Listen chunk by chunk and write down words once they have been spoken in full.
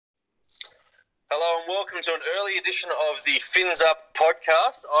Hello and welcome to an early edition of the Fins Up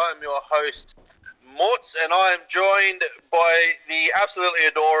podcast. I am your host, Mortz, and I am joined by the absolutely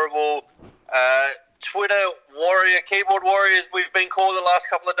adorable Twitter warrior, keyboard warriors we've been called the last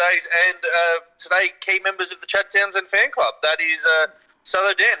couple of days, and today key members of the Chad Townsend fan club. That is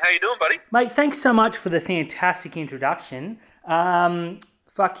Solo Dan. How you doing, buddy? Mate, thanks so much for the fantastic introduction.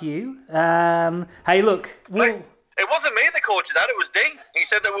 Fuck you. Hey, look. Mate, it wasn't me that called you that. It was Dean. He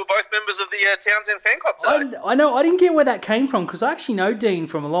said that we're both members of the Townsend fan club today. I know. I didn't get where that came from because I actually know Dean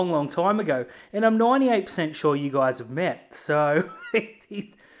from a long, long time ago, and I'm 98% sure you guys have met. So I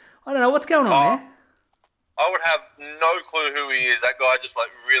don't know what's going on there. I would have no clue who he is. That guy just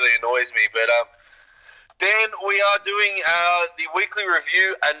really annoys me. But Dan, we are doing the weekly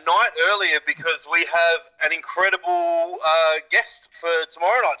review a night earlier because we have an incredible guest for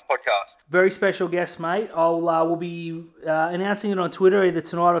tomorrow night's podcast. Very special guest, mate. We'll be announcing it on Twitter either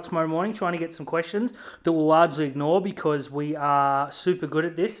tonight or tomorrow morning, trying to get some questions that we'll largely ignore because we are super good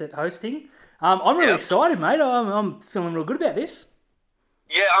at this, at hosting. I'm really excited, mate. I'm feeling real good about this.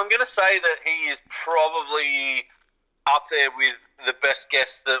 Yeah, I'm going to say that he is probably up there with the best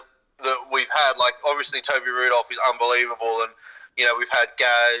guests that we've had. Like, obviously, Toby Rudolph is unbelievable, and we've had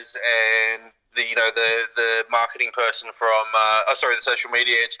Gaz and the marketing person from the social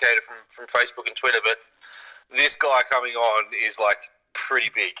media educator from Facebook and Twitter. But this guy coming on is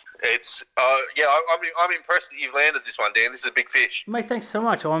pretty big. It's I'm impressed that you've landed this one, Dan. This is a big fish, mate. Thanks so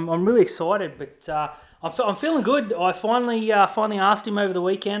much. I'm really excited, but I'm feeling good. I finally asked him over the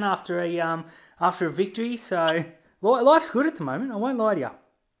weekend after a victory. So life's good at the moment. I won't lie to you.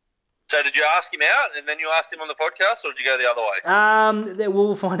 So did you ask him out and then you asked him on the podcast, or did you go the other way?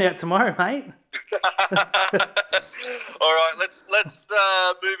 We'll find out tomorrow, mate. All right, let's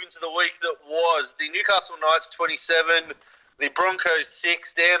move into the week that was. The Newcastle Knights 27, the Broncos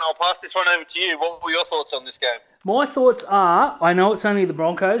 6. Dan, I'll pass this one over to you. What were your thoughts on this game? My thoughts are, I know it's only the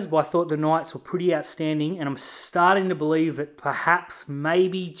Broncos, but I thought the Knights were pretty outstanding, and I'm starting to believe that perhaps,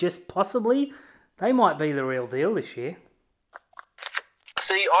 maybe, just possibly, they might be the real deal this year.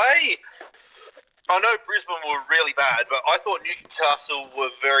 See, I know Brisbane were really bad, but I thought Newcastle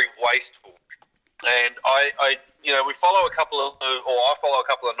were very wasteful. And we follow I follow a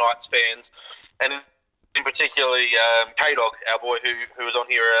couple of Knights fans, and in particularly K-Dog, our boy who was on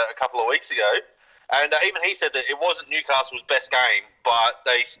here a couple of weeks ago. And even he said that it wasn't Newcastle's best game, but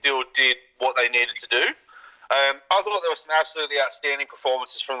they still did what they needed to do. I thought there were some absolutely outstanding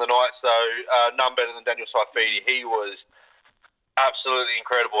performances from the Knights, though. None better than Daniel Saifidi. He was absolutely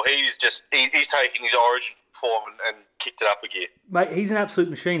incredible. He's taking his Origin form and kicked it up a gear. Mate, he's an absolute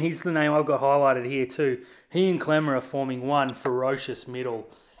machine. He's the name I've got highlighted here too. He and Clemmer are forming one ferocious middle.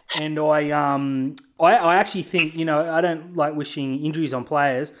 And I actually think, I don't like wishing injuries on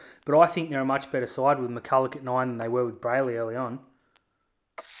players, but I think they're a much better side with McCulloch at 9 than they were with Brayley early on.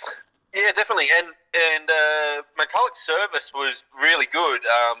 Yeah, definitely. And McCulloch's service was really good,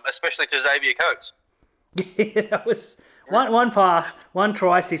 especially to Xavier Coates. Yeah, that was one pass, one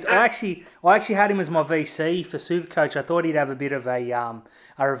try assist. I actually had him as my VC for Supercoach. I thought he'd have a bit of a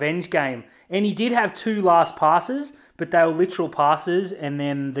revenge game, and he did have 2 last passes, but they were literal passes, and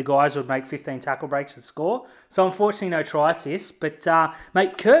then the guys would make 15 tackle breaks and score. So unfortunately, no try assists. But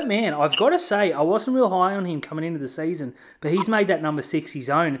mate, Kurt Mann, I've got to say, I wasn't real high on him coming into the season, but he's made that number 6 his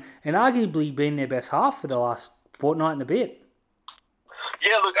own, and arguably been their best half for the last fortnight and a bit.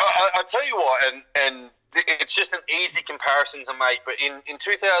 Yeah, look, I tell you what, and it's just an easy comparison to make, but in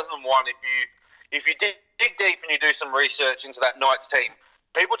 2001, if you dig deep and you do some research into that Knights team,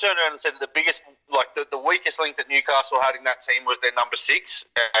 people turned around and said that the biggest, the weakest link that Newcastle had in that team was their number 6,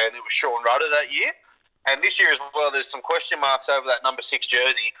 and it was Sean Rudder that year. And this year as well, there's some question marks over that number 6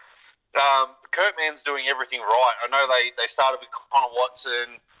 jersey. Kurt Mann's doing everything right. I know they started with Connor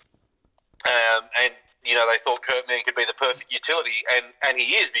Watson, and they thought Kurt Mann could be the perfect utility, and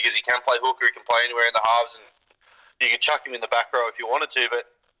he is, because he can play hooker, he can play anywhere in the halves, and you could chuck him in the back row if you wanted to. But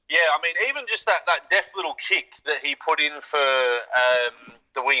yeah, I mean, even just that deft little kick that he put in for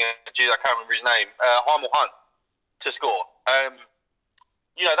the winger, I can't remember his name, Heimel Hunt, to score.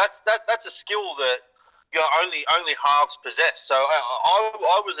 That's a skill that only halves possess. So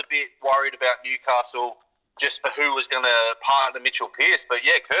I was a bit worried about Newcastle just for who was going to partner Mitchell Pearce. But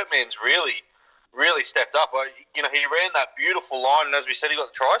yeah, Kurt Mann's really stepped up. He ran that beautiful line, and as we said, he got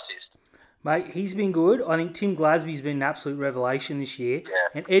the try assist. Mate, he's been good. I think Tim Glasby's been an absolute revelation this year. Yeah.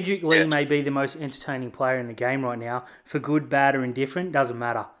 And Edric Lee may be the most entertaining player in the game right now. For good, bad, or indifferent, doesn't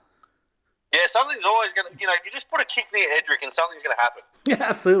matter. Yeah, something's always going to, you just put a kick near Edric and something's going to happen. Yeah,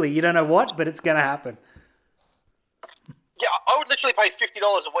 absolutely. You don't know what, but it's going to happen. Yeah, I would literally pay $50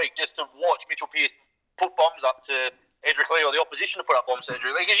 a week just to watch Mitchell Pearce put bombs up to Edric Lee or the opposition to put up bombs to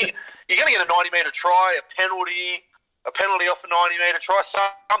Edric Lee. Because you're going to get a 90-metre try, a penalty off a 90-metre try,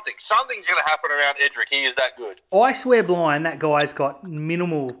 something. Something's going to happen around Edric. He is that good. I swear blind that guy's got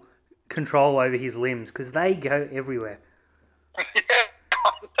minimal control over his limbs because they go everywhere. Yeah,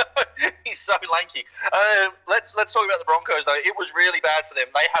 I know. He's so lanky. Let's talk about the Broncos, though. It was really bad for them.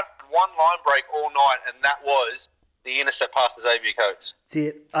 They had one line break all night, and that was the intercept pass to Xavier Coates. That's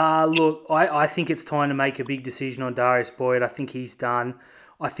it. Look, I think it's time to make a big decision on Darius Boyd. I think he's done.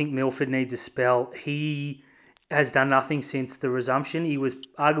 I think Milford needs a spell. He has done nothing since the resumption. He was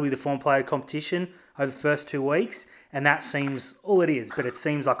arguably the form player of competition over the first 2 weeks, and that seems all it is. But it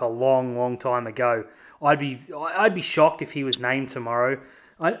seems like a long, long time ago. I'd be shocked if he was named tomorrow.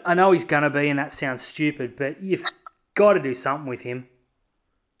 I know he's gonna be, and that sounds stupid, but you've got to do something with him.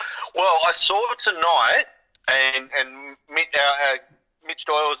 Well, I saw tonight, and Mitch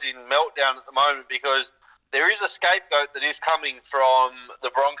Doyle's in meltdown at the moment because there is a scapegoat that is coming from the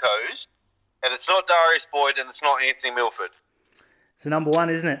Broncos, and it's not Darius Boyd and it's not Anthony Milford. It's the number one,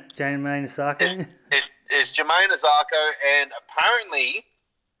 isn't it? Jermaine Asako? It's Jermaine Asako, and apparently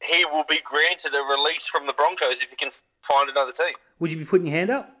he will be granted a release from the Broncos if he can find another team. Would you be putting your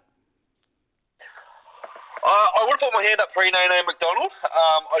hand up? I would have put my hand up pre-Nene McDonald.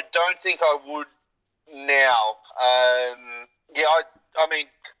 I don't think I would now. I mean,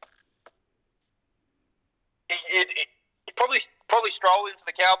 it probably stroll into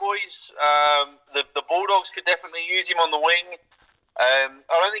the Cowboys. The Bulldogs could definitely use him on the wing. I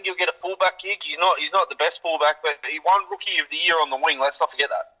don't think he'll get a fullback gig. He's not the best fullback, but he won Rookie of the Year on the wing. Let's not forget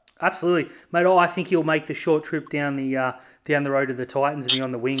that. Absolutely, mate. I think he'll make the short trip down the road to the Titans and be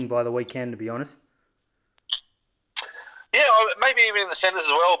on the wing by the weekend. To be honest. Yeah, maybe even in the centres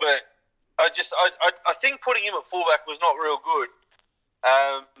as well. But I think putting him at fullback was not real good.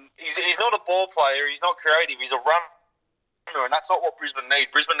 He's not a ball player. He's not creative. He's a runner, and that's not what Brisbane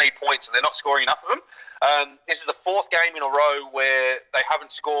need. Brisbane need points, and they're not scoring enough of them. This is the fourth game in a row where they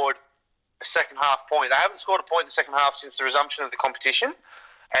haven't scored a second half point. They haven't scored a point in the second half since the resumption of the competition,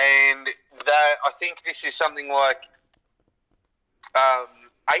 and I think this is something like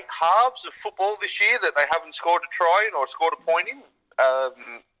 8 halves of football this year that they haven't scored a try in or scored a point in.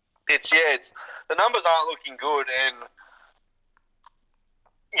 It's the numbers aren't looking good, and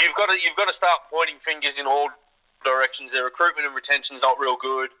you've got to start pointing fingers in all directions. Their recruitment and retention is not real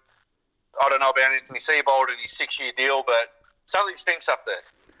good. I don't know about Anthony Seibold and his 6-year deal, but something stinks up there.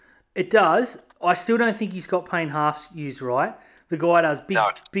 It does. I still don't think he's got Payne Haas used right. The guy does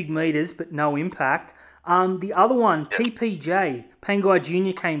big meters, but no impact. The other one, TPJ, Pangai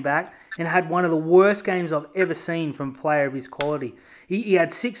Jr. came back and had one of the worst games I've ever seen from a player of his quality. He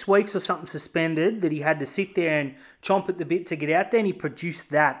had 6 weeks or something suspended that he had to sit there and chomp at the bit to get out there, and he produced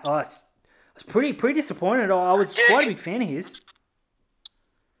that. I was pretty disappointed. I was quite a big fan of his.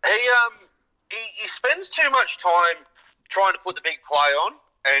 He spends too much time trying to put the big play on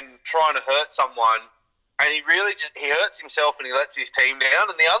and trying to hurt someone, and he hurts himself and he lets his team down.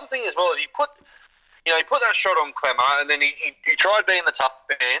 And the other thing as well is he put that shot on Clemmer, and then he tried being the tough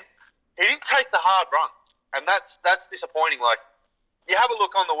man. He didn't take the hard run, and that's disappointing. Like, you have a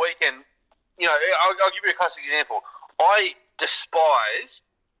look on the weekend. I'll give you a classic example. I despise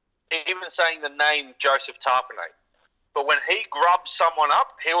even saying the name Joseph Tarpanay. But when he grubs someone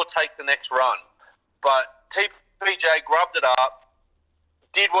up, he'll take the next run. But TPJ grubbed it up,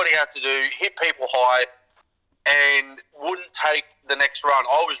 did what he had to do, hit people high, and wouldn't take the next run.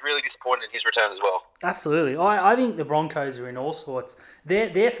 I was really disappointed in his return as well. Absolutely. I think the Broncos are in all sorts.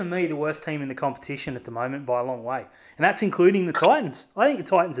 They're, for me, the worst team in the competition at the moment by a long way. And that's including the Titans. I think the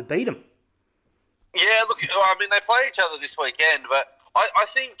Titans have beat them. Yeah, look, I mean, they play each other this weekend, but I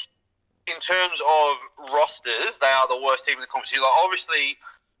think in terms of rosters, they are the worst team in the competition. Like, obviously,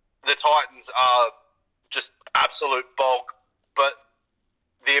 the Titans are just absolute bulk, but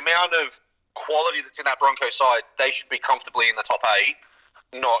the amount of quality that's in that Broncos side, they should be comfortably in the top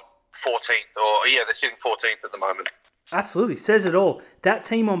 8, not 14th. They're sitting 14th at the moment. Absolutely. Says it all. That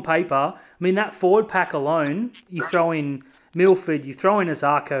team on paper, I mean, that forward pack alone, you throw in Milford, you throw in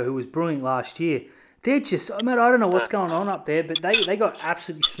Asako, who was brilliant last year. They're just, I don't know what's going on up there, but they got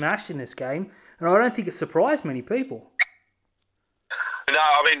absolutely smashed in this game, and I don't think it surprised many people. No,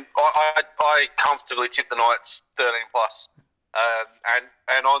 I mean, I comfortably tipped the Knights 13+.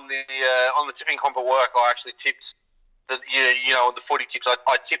 And on the tipping comp at work, I actually tipped the the footy tips.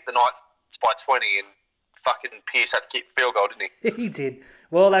 I tipped the Knights by 20, and fucking Pearce had to kick field goal, didn't he? He did.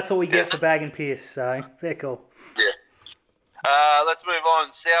 Well, that's what we get for bagging Pearce. So fair call. Yeah. Let's move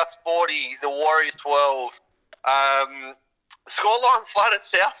on. Souths 40, the Warriors 12. scoreline flooded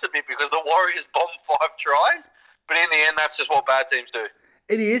South a bit because the Warriors bombed 5 tries, but in the end, that's just what bad teams do.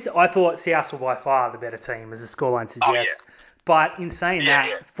 It is. I thought South were by far the better team, as the scoreline suggests. But in saying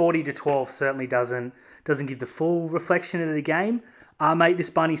that, 40-12 certainly doesn't give the full reflection of the game. Mate, this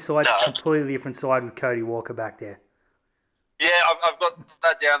Bunny side's a completely different side with Cody Walker back there. Yeah, I've got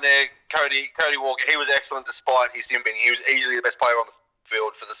that down there. Cody Walker, he was excellent despite his sin binning. He was easily the best player on the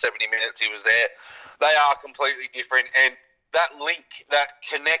field for the 70 minutes he was there. They are completely different, and that link, that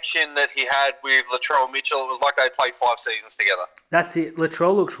connection that he had with Latrell Mitchell, it was like they played 5 seasons together. That's it.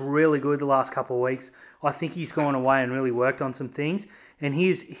 Latrell looks really good the last couple of weeks. I think he's gone away and really worked on some things, and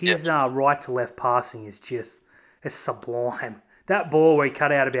his right to left passing is just it's sublime. That ball where he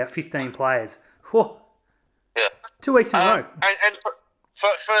cut out about 15 players. Whew. Yeah. 2 weeks in a row. And for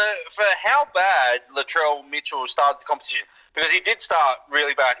how bad Latrell Mitchell started the competition, because he did start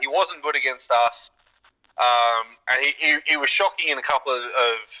really bad. He wasn't good against us. And he was shocking in a couple of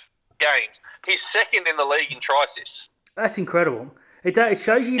games. He's second in the league in try-assists. That's incredible. It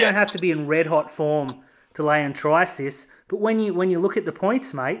shows you don't have to be in red-hot form to lay in try-assists, but when you look at the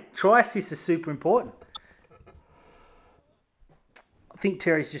points, mate, try-assists is super important. I think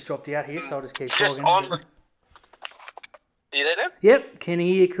Terry's just dropped out here, so I'll just keep talking. Are you there, Dan? Yep, can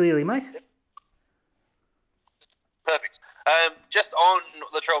you hear clearly, mate? Perfect. Just on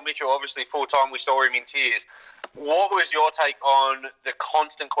Latrell Mitchell, obviously full-time, we saw him in tears. What was your take on the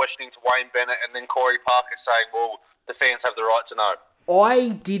constant questioning to Wayne Bennett and then Corey Parker saying, well, the fans have the right to know? I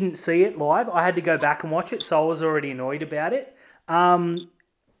didn't see it live. I had to go back and watch it, so I was already annoyed about it.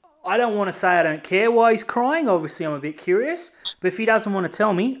 I don't want to say I don't care why he's crying. Obviously, I'm a bit curious. But if he doesn't want to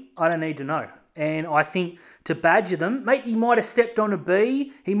tell me, I don't need to know. And I think to badger them, mate, he might have stepped on a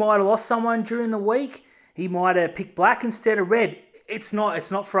bee. He might have lost someone during the week. He might have picked black instead of red. It's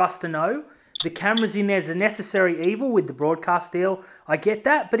not for us to know. The camera's in there as a necessary evil with the broadcast deal. I get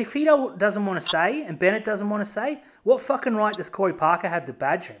that. But if he doesn't want to say and Bennett doesn't want to say, what fucking right does Corey Parker have to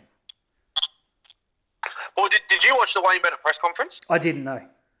badger him? Well, did you watch the Wayne Bennett press conference? I didn't know.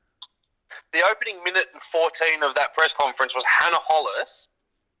 The opening minute and 14 of that press conference was Hannah Hollis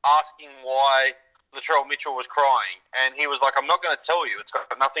asking why Latrell Mitchell was crying. And he was like, I'm not going to tell you. It's got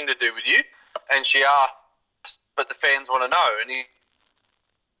nothing to do with you. And she asked, but the fans want to know. And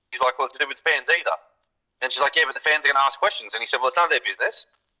he's like, well, it's to do with the fans either. And she's like, yeah, but the fans are going to ask questions. And he said, well, it's none of their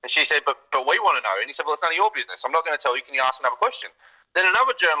business. And she said, but we want to know. And he said, well, it's none of your business. I'm not going to tell you. Can you ask another question? Then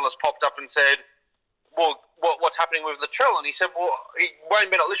another journalist popped up and said, well, what's happening with Latrell? And he said, well, Wayne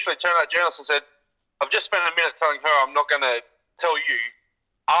Bennett literally turned to that journalist and said, I've just spent a minute telling her I'm not going to tell you.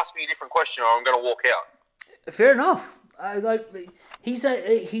 Ask me a different question or I'm going to walk out. Fair enough. He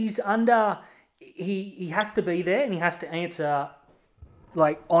has to be there and he has to answer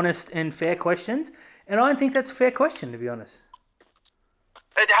like honest and fair questions. And I don't think that's a fair question, to be honest.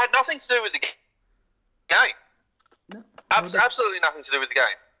 It had nothing to do with the game. No, absolutely nothing to do with the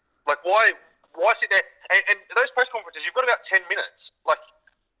game. Like, why sit there? And those press conferences, you've got about 10 minutes. Like,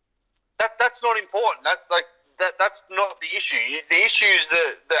 that's not important. That's not the issue. The issues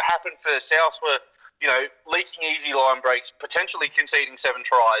that happened for South were, leaking easy line breaks, potentially conceding 7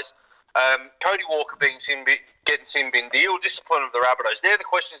 tries, Cody Walker getting sin bin, the ill-discipline of the Rabbitohs. They're the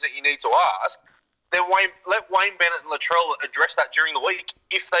questions that you need to ask. Then let Wayne Bennett and Latrell address that during the week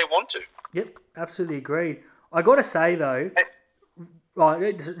if they want to. Yep, absolutely agreed. I got to say, though...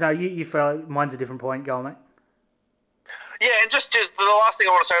 no, you feel like mine's a different point. Go on, mate. Yeah, and just the last thing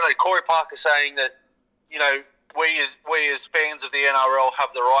I want to say, like Corey Parker saying that, we as fans of the NRL have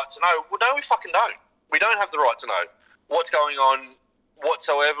the right to know. Well, no, we fucking don't. We don't have the right to know what's going on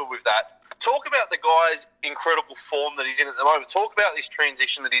whatsoever with that. Talk about the guy's incredible form that he's in at the moment. Talk about this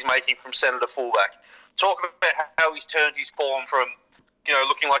transition that he's making from centre to fullback. Talk about how he's turned his form from,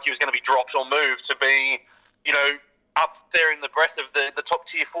 looking like he was going to be dropped or moved to being, up there in the breath of the top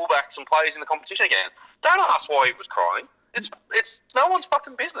tier fullbacks and players in the competition again. Don't ask why he was crying. It's no one's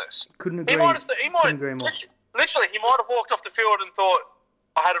fucking business. Couldn't agree. Couldn't agree more. Literally, he might have walked off the field and thought,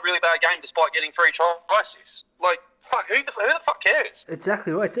 I had a really bad game despite getting 3 tries. Like, fuck, who the fuck cares?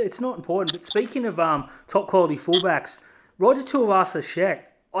 Exactly right. It's not important. But speaking of top quality fullbacks, Roger Tuivasa-Sheck,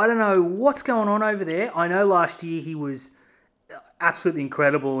 I don't know what's going on over there. I know last year he was absolutely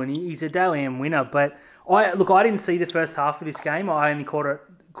incredible and he's a Dally M winner, but I didn't see the first half of this game. I only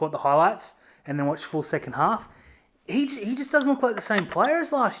caught the highlights and then watched full second half. He just doesn't look like the same player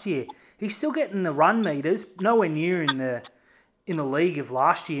as last year. He's still getting the run meters, nowhere near in the league of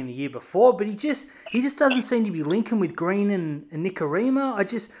last year and the year before, but he just doesn't seem to be linking with Green and Nikorima.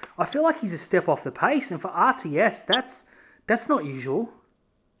 I feel like he's a step off the pace, and for RTS, that's not usual.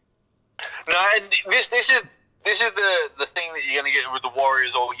 No, and this is this is the thing that you're going to get with the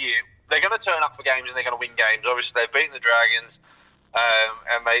Warriors all year. They're going to turn up for games and they're going to win games. Obviously, they've beaten the Dragons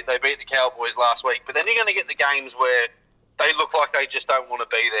and they beat the Cowboys last week. But then you're going to get the games where they look like they just don't want to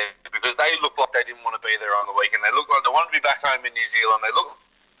be there because they look like they didn't want to be there on the weekend. They look like they wanted to be back home in New Zealand. They look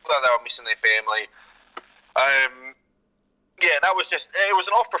like they were missing their family. That was it was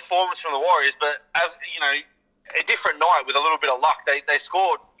an off performance from the Warriors, but as you know, a different night with a little bit of luck, they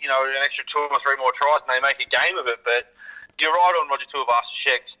scored an extra 2 or 3 more tries and they make a game of it. But you're right on Roger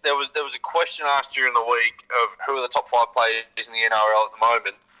Tuivasa-Sheck. There was a question asked during the week of who are the top 5 players in the NRL at the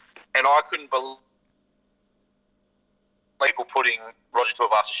moment, and I couldn't believe people putting Roger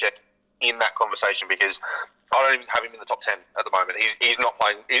Tuivasa-Sheck in that conversation because I don't even have him in the top 10 at the moment. He's not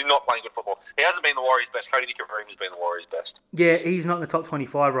playing good football. He hasn't been the Warriors' best. Cody Nicoverim has been the Warriors' best. Yeah, he's not in the top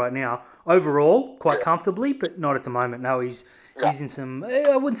 25 right now. Overall, quite comfortably, but not at the moment. No, he's in some,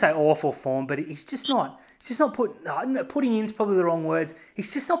 I wouldn't say awful form, but he's just not putting in's probably the wrong words.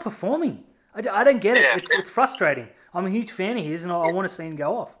 He's just not performing. I don't get it. It's frustrating. I'm a huge fan of his and I want to see him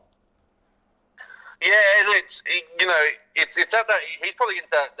go off. Yeah, and it's at that, he's probably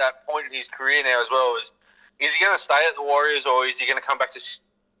getting to that point in his career now as well. Is he going to stay at the Warriors or is he going to come back to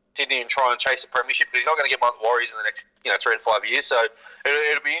Sydney and try and chase a premiership? Because he's not going to get by the Warriors in the next 3 to 5 years. So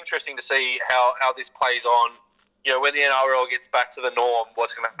it'll be interesting to see how this plays on. When the NRL gets back to the norm,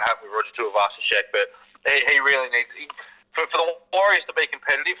 what's going to happen with Roger Tuivasa-Sheck. But he really needs for the Warriors to be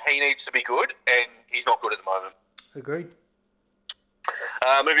competitive. He needs to be good, and he's not good at the moment. Agreed.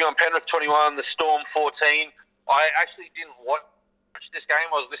 Moving on, Penrith 21, the Storm 14. I actually didn't watch this game.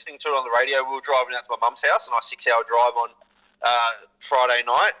 I was listening to it on the radio. We were driving out to my mum's house, a nice 6-hour drive on Friday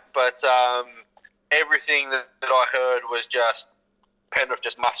night. But everything that I heard was just Penrith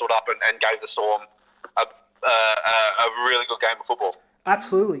just muscled up and gave the Storm a really good game of football.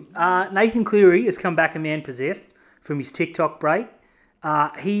 Absolutely. Nathan Cleary has come back a man possessed from his TikTok break.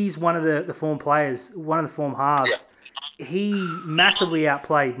 He's one of the form players, one of the form halves. Yeah. He massively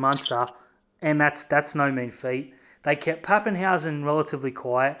outplayed Munster, and that's no mean feat. They kept Pappenhausen relatively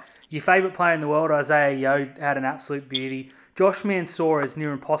quiet. Your favourite player in the world, Isaiah Yeo, had an absolute beauty. Josh Mansour is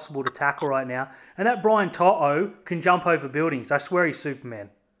near impossible to tackle right now. And that Brian To'o can jump over buildings. I swear he's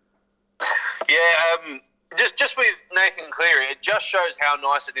Superman. Yeah, just with Nathan Cleary, it just shows how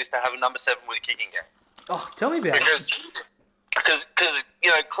nice it is to have a number 7 with a kicking game. Oh, tell me about it. Because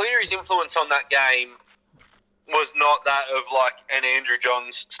Cleary's influence on that game was not that of like an Andrew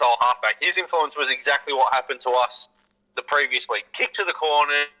Johns style halfback. His influence was exactly what happened to us the previous week. Kick to the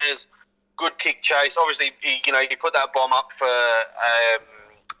corners, good kick chase. Obviously, he put that bomb up for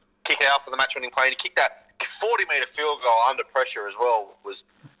kick out for the match-winning play. He kicked that 40-metre field goal under pressure as well. Was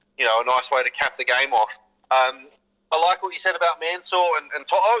a nice way to cap the game off. I like what you said about Mansour and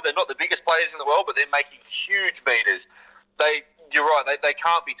To'o. They're not the biggest players in the world, but they're making huge meters. You're right. They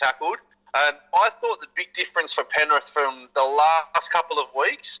can't be tackled. I thought the big difference for Penrith from the last couple of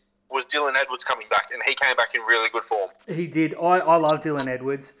weeks was Dylan Edwards coming back, and he came back in really good form. He did. I love Dylan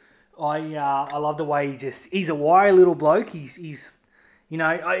Edwards. I love the way he's a wiry little bloke. He's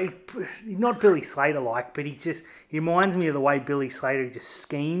not Billy Slater-like, but he reminds me of the way Billy Slater just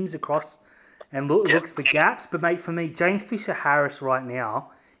schemes across and looks for gaps. But, mate, for me, James Fisher-Harris right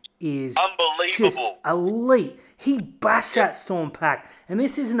now is unbelievable. Just elite. He bashed that Storm pack. And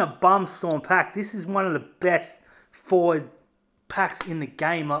this isn't a bum Storm pack. This is one of the best forward packs in the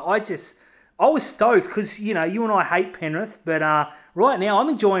game. Like, I was stoked because, you and I hate Penrith. But right now, I'm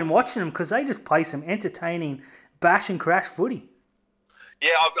enjoying watching them because they just play some entertaining bash and crash footy.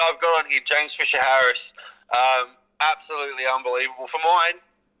 Yeah, I've got on here James Fisher-Harris. Absolutely unbelievable. For mine,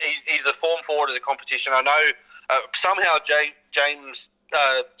 he's the form forward of the competition. I know somehow Jason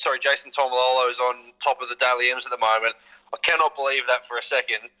Taumalolo is on top of the Daly M's at the moment. I cannot believe that for a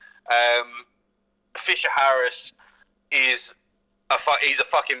second. Fisher-Harris is he's a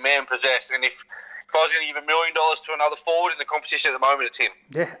fucking man possessed, and if I was going to give $1 million to another forward in the competition at the moment, it's him.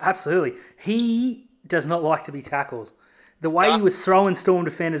 Yeah, absolutely. He does not like to be tackled. The way he was throwing Storm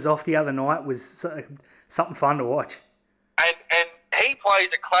defenders off the other night was something fun to watch. And he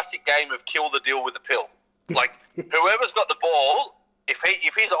plays a classic game of kill the deal with the pill. Like, whoever's got the ball, if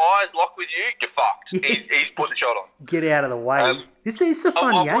his eyes lock with you, you're fucked. He's put the shot on. Get out of the way. This is a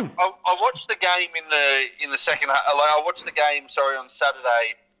fun game. I watched the game in the second. I watched the game on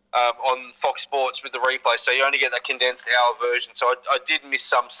Saturday on Fox Sports with the replay. So you only get that condensed hour version. So I did miss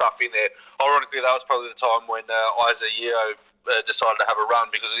some stuff in there. Ironically, that was probably the time when Isaiah Yeo decided to have a run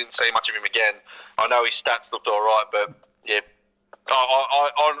because I didn't see much of him again. I know his stats looked all right, but yeah,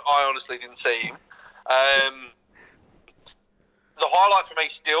 I honestly didn't see him. The highlight for me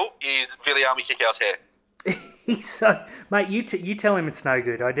still is Viliami Kikau's hair. He's so, mate. You tell him it's no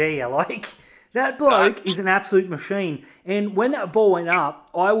good. I dare you. Like that bloke is an absolute machine. And when that ball went up,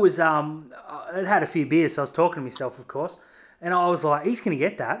 I was I'd had a few beers, so I was talking to myself, of course, and I was like, he's going to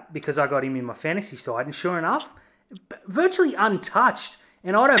get that because I got him in my fantasy side, and sure enough, virtually untouched.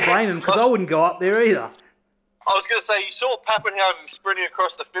 And I don't blame him because I wouldn't go up there either. I was going to say, you saw Pappenhausen sprinting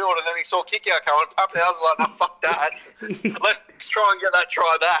across the field, and then he saw Kickout coming. Pappenhausen was like, no, fuck that. Let's try and get that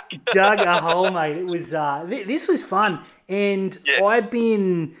try back. Dug a hole, mate. It was this was fun, and Yeah.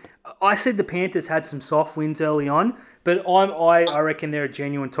 I said the Panthers had some soft wins early on, but I reckon they're a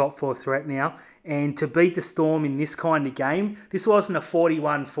genuine top 4 threat now. And to beat the Storm in this kind of game, this wasn't a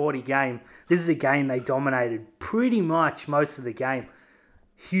 41-40 game. This is a game they dominated pretty much most of the game.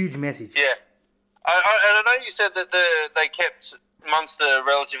 Huge message. Yeah. And I know you said that they kept Munster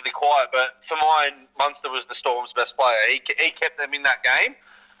relatively quiet, but for mine, Munster was the Storm's best player. He kept them in that game.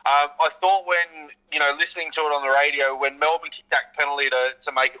 I thought when, listening to it on the radio, when Melbourne kicked that penalty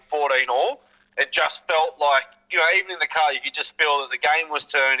to make it 14-all, it just felt like, even in the car, you could just feel that the game was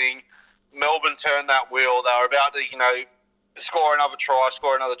turning. Melbourne turned that wheel. They were about to, score another try,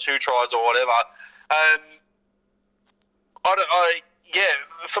 score another 2 tries or whatever.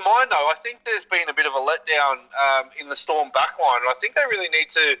 For mine, though, I think there's been a bit of a letdown in the Storm backline. And I think they really need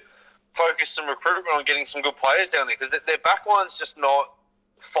to focus some recruitment on getting some good players down there because their backline's just not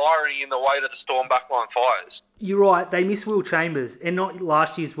firing in the way that a Storm backline fires. You're right. They miss Will Chambers, and not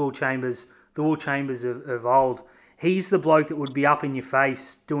last year's Will Chambers, the Will Chambers of old. He's the bloke that would be up in your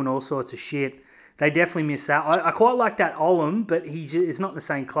face doing all sorts of shit. They definitely miss that. I quite like that Olam, but it's not the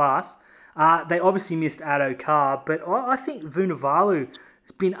same class. They obviously missed Addo Carr, but I think Vunivalu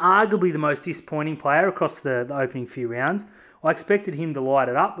has been arguably the most disappointing player across the opening few rounds. I expected him to light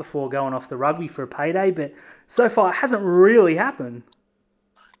it up before going off the rugby for a payday, but so far it hasn't really happened.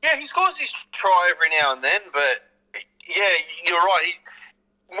 Yeah, he scores his try every now and then, but yeah, you're right.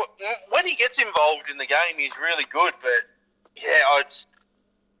 When he gets involved in the game, he's really good, but yeah, I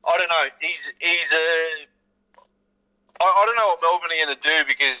don't know. I don't know what Melbourne are going to do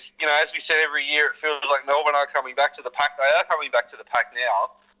because, as we said every year, it feels like Melbourne are coming back to the pack. They are coming back to the pack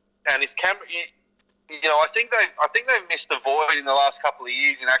now. And if Canberra, I think they've missed the void in the last couple of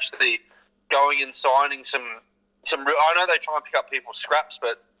years in actually going and signing some real. I know they try and pick up people's scraps,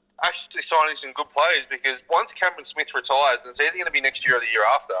 but actually signing some good players because once Cameron Smith retires, and it's either going to be next year or the year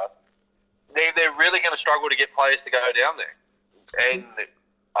after, they're really going to struggle to get players to go down there. And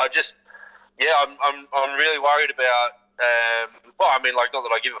I'm really worried about. Not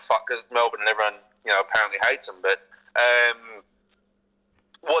that I give a fuck because Melbourne and everyone, apparently hates them, but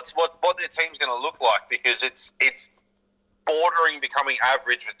what their team's going to look like because it's bordering becoming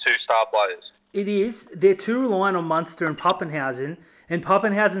average with 2 star players. It is. They're too reliant on Munster and Pappenhausen, and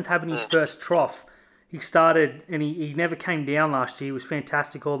Pappenhausen's having his first trough. He started, and he never came down last year. He was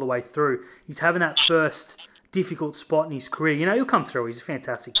fantastic all the way through. He's having that first difficult spot in his career. He'll come through. He's a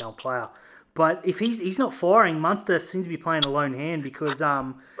fantastic young player. But if he's not firing, Munster seems to be playing a lone hand because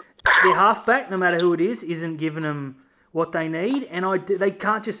their halfback, no matter who it is, isn't giving them what they need. And they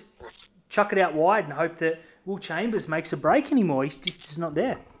can't just chuck it out wide and hope that Will Chambers makes a break anymore. He's just not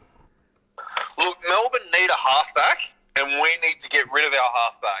there. Look, Melbourne need a halfback, and we need to get rid of our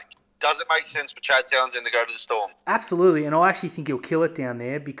halfback. Does it make sense for Chad Townsend to go to the Storm? Absolutely, and I actually think he'll kill it down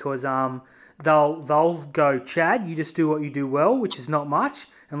there because they'll go, Chad, you just do what you do well, which is not much,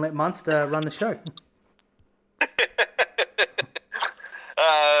 and let Munster run the show.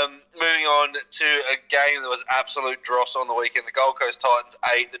 Moving on to a game that was absolute dross on the weekend. The Gold Coast Titans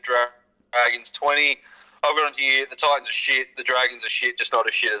 8, the Dragons 20. I've got on here, the Titans are shit, the Dragons are shit, just not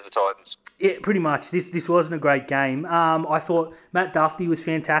as shit as the Titans. Yeah, pretty much. This wasn't a great game. I thought Matt Duffy was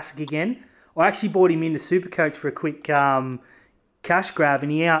fantastic again. I actually bought him into Supercoach for a quick cash grab,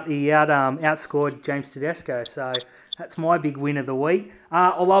 and he outscored James Tedesco. So that's my big win of the week.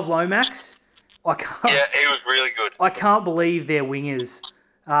 I love Lomax. Yeah, he was really good. I can't believe they're wingers.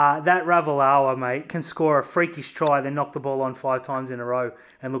 That Ravalawa, mate, can score a freakish try, then knock the ball on 5 times in a row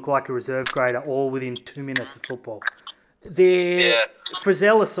and look like a reserve grader all within 2 minutes of football.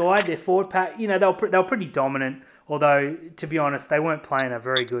 Frizzell aside, their forward pack, they were pretty dominant, although, to be honest, they weren't playing a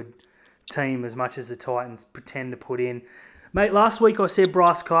very good team as much as the Titans pretend to put in. Mate, last week I said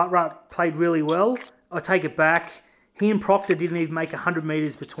Bryce Cartwright played really well. I take it back. He and Proctor didn't even make 100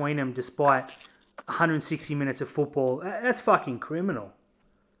 metres between them despite 160 minutes of football. That's fucking criminal.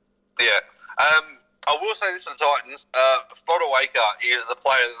 Yeah. I will say this for the Titans. Fodawaker is the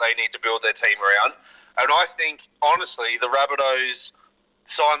player that they need to build their team around. And I think, honestly, the Rabbitohs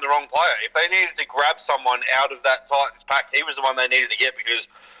signed the wrong player. If they needed to grab someone out of that Titans pack, he was the one they needed to get because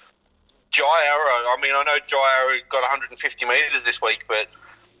Jai Arrow. I mean, I know Jai Arrow got 150 metres this week, but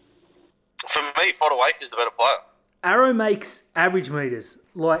for me, Fodawaker's the better player. Arrow makes average meters.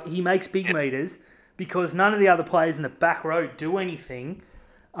 Like, he makes big meters because none of the other players in the back row do anything.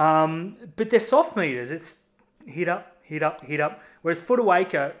 But they're soft meters. It's hit up, hit up, hit up. Whereas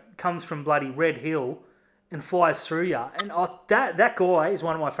Fodawaker comes from bloody Red Hill and flies through you. And that guy is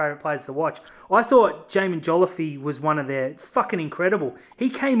one of my favourite players to watch. I thought Jamin Jolliffe was one of their fucking incredible. He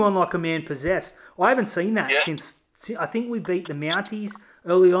came on like a man possessed. I haven't seen that since I think we beat the Mounties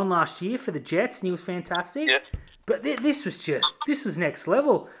early on last year for the Jets, and he was fantastic. Yeah. But this was next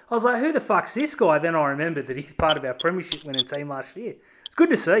level. I was like, who the fuck's this guy? Then I remembered that he's part of our premiership winning team last year. It's good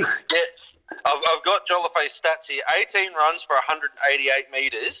to see. Yeah, I've got Jollife's stats here. 18 runs for 188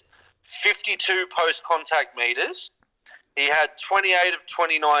 metres, 52 post-contact metres. He had 28 of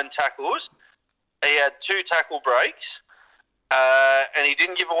 29 tackles. He had 2 tackle breaks. And he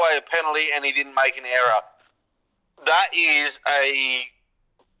didn't give away a penalty, and he didn't make an error. That is a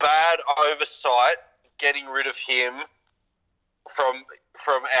bad oversight, getting rid of him from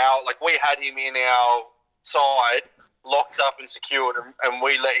our, like, we had him in our side, locked up and secured, and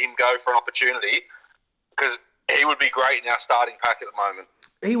we let him go for an opportunity because he would be great in our starting pack at the moment.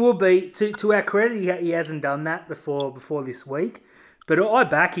 He will be. To our credit, he hasn't done that before this week. But I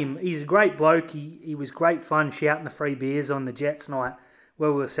back him. He's a great bloke. He was great fun shouting the free beers on the Jets night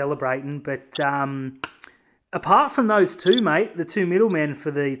where we were celebrating. But apart from those two, mate, the two middlemen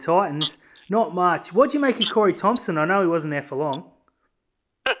for the Titans, not much. What do you make of Corey Thompson? I know he wasn't there for long.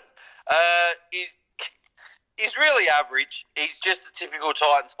 He's really average. He's just a typical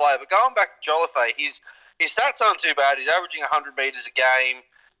Titans player. But going back to Jolliffe, his stats aren't too bad. He's averaging 100 metres a game.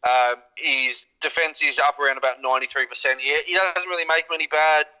 His defence is up around about 93%. He doesn't really make many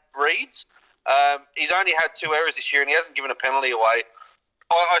bad reads. He's only had 2 errors this year, and he hasn't given a penalty away.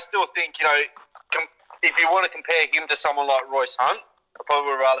 I still think, if you want to compare him to someone like Royce Hunt, I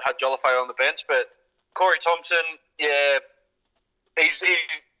probably would rather have Jolliffe on the bench. But Corey Thompson, yeah, he's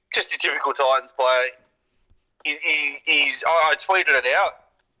just a typical Titans player. I tweeted it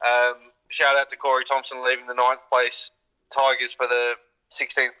out. Shout out to Corey Thompson leaving the 9th place Tigers for the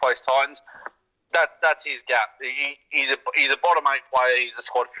 16th place Titans. That's his gap. He's a bottom 8 player. He's a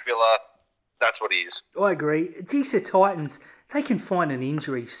squad filler. That's what he is. I agree. Geez, the Titans, they can find an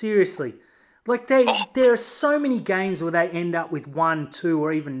injury. Seriously. Like, there are so many games where they end up with 1, 2,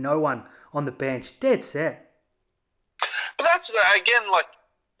 or even no one on the bench. Dead set. But that's, again, like,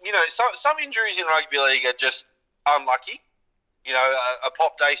 some injuries in rugby league are just unlucky. A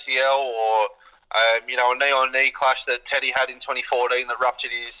popped ACL or, a knee-on-knee clash that Teddy had in 2014 that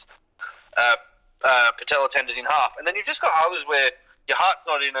ruptured his patella tendon in half. And then you've just got others where your heart's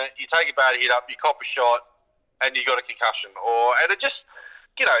not in it, you take a bad hit up, you cop a shot, and you got a concussion. And it just,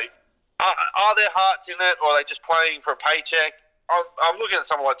 are their hearts in it, or are they just playing for a paycheck? I'm looking at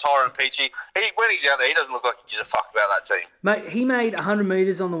someone like Tyrone Peachey. When he's out there, he doesn't look like he gives a fuck about that team. Mate, he made 100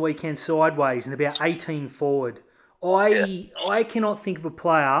 metres on the weekend sideways and about 18 forward. I cannot think of a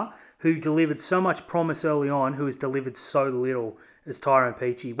player who delivered so much promise early on who has delivered so little as Tyrone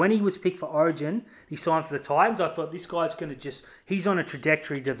Peachey. When he was picked for Origin, he signed for the Titans. I thought this guy's going to he's on a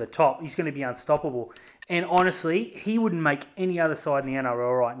trajectory to the top. He's going to be unstoppable. And honestly, he wouldn't make any other side in the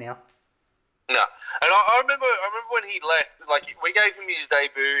NRL right now. No. And I remember when he left, like, we gave him his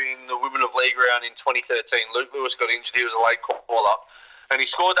debut in the Women of League round in 2013. Luke Lewis got injured. He was a late caller. And he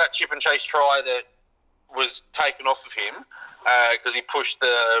scored that chip and chase try that was taken off of him because he pushed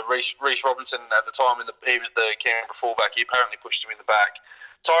the Reece Robinson at the time. He was the Canberra fullback. He apparently pushed him in the back.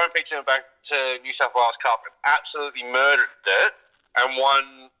 Tyrone Peachey went back to New South Wales Cup and absolutely murdered it and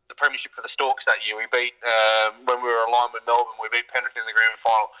won the premiership for the Storks that year. We beat, when we were aligned with Melbourne, we beat Penrith in the grand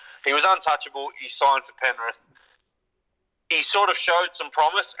final. He was untouchable. He signed for Penrith. He sort of showed some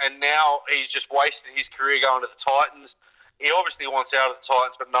promise, and now he's just wasted his career going to the Titans. He obviously wants out of the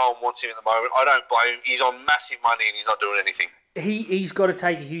Titans, but no one wants him at the moment. I don't blame him. He's on massive money, and he's not doing anything. He's got to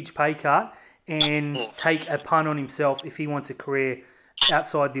take a huge pay cut and take a punt on himself if he wants a career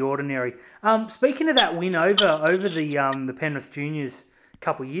outside the ordinary. Speaking of that win over the Penrith Juniors a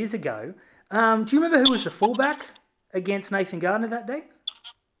couple of years ago, do you remember who was the fullback against Nathan Gardner that day?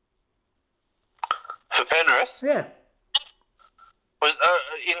 For Penrith? Yeah. Was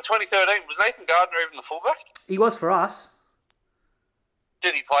in 2013, was Nathan Gardner even the fullback? He was for us.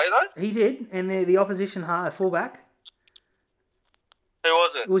 Did he play, though? He did, and the opposition fullback. Who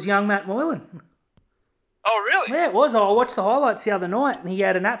was it? It was young Matt Moylan. Oh, really? Yeah, it was. I watched the highlights the other night, and he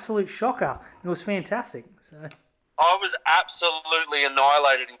had an absolute shocker. It was fantastic. So. I was absolutely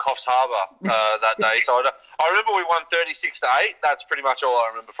annihilated in Coffs Harbour that day. So I remember we won 36-8. That's pretty much all I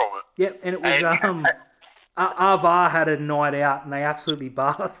remember from it. Yep, and it was Avar had a night out, and they absolutely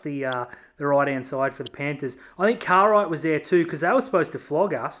bathed the right hand side for the Panthers. I think Cartwright was there too because they were supposed to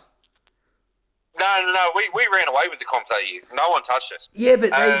flog us. No. We ran away with the comp that year. No one touched us. Yeah,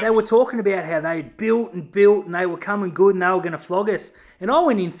 but they were talking about how they had built, and they were coming good, and they were going to flog us. And I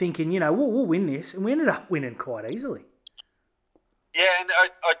went in thinking, we'll win this, and we ended up winning quite easily. Yeah, and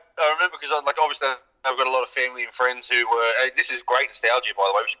I remember because obviously I've got a lot of family and friends who were. This is great nostalgia, by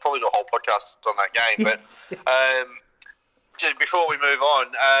the way. We should probably do a whole podcast on that game. But just before we move on,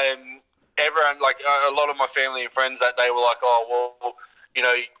 everyone a lot of my family and friends that day were like, "Oh, well,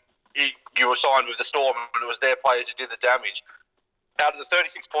 you were signed with the Storm, and it was their players who did the damage." Out of the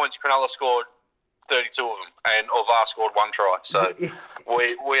 36 points, Cronulla scored 32 of them, and Ovar scored one try. So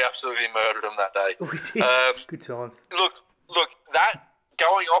we absolutely murdered them that day. We did. Good times. Look, that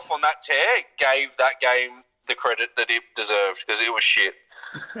going off on that tear gave that game the credit that it deserved because it was shit.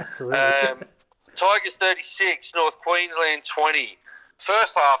 Absolutely. Tigers 36, North Queensland 20.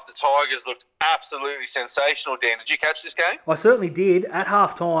 First half, the Tigers looked absolutely sensational, Dan. Did you catch this game? I certainly did. At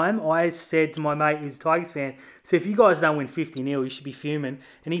half time, I said to my mate who's a Tigers fan, so if you guys don't win 50-0, you should be fuming.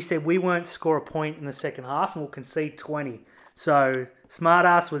 And he said, we won't score a point in the second half and we'll concede 20. So,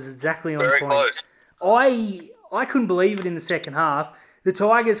 smartass was exactly on Very point. Close. I couldn't believe it in the second half. The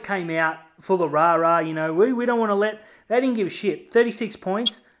Tigers came out full of rah-rah, we don't want to let... They didn't give a shit. 36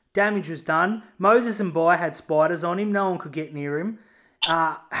 points, damage was done. Moses and Bai had spiders on him. No one could get near him.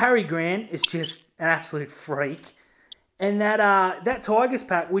 Harry Grant is just an absolute freak. And that Tigers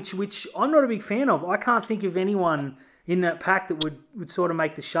pack, which I'm not a big fan of, I can't think of anyone in that pack that would sort of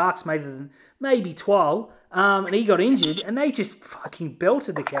make the Sharks maybe 12. And he got injured, and they just fucking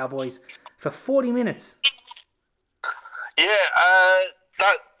belted the Cowboys for 40 minutes. Yeah,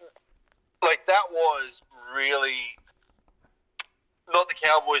 that was really not the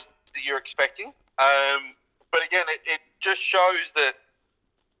Cowboys that you're expecting. But again, it just shows that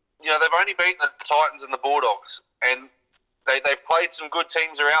they've only beaten the Titans and the Bulldogs, and they've played some good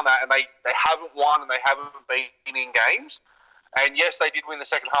teams around that, and they haven't won and they haven't been in games. And yes, they did win the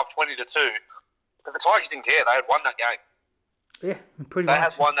second half 20-2, but the Tigers didn't care. They had won that game. Yeah, pretty much. They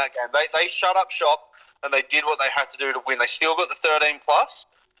had won that game. They shut up shop and they did what they had to do to win. They still got the 13+.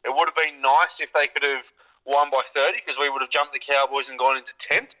 It would have been nice if they could have won by 30 because we would have jumped the Cowboys and gone into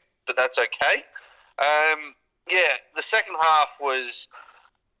 10th, but that's okay. The second half was,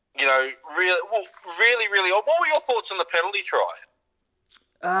 really odd. What were your thoughts on the penalty try?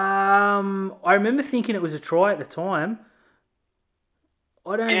 I remember thinking it was a try at the time.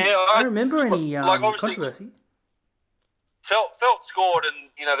 I don't remember any controversy. Felt scored, and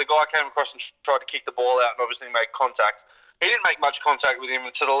the guy came across and tried to kick the ball out, and obviously made contact. He didn't make much contact with him,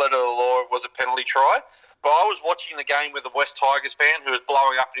 and to the letter of the law, it was a penalty try. But I was watching the game with a West Tigers fan who was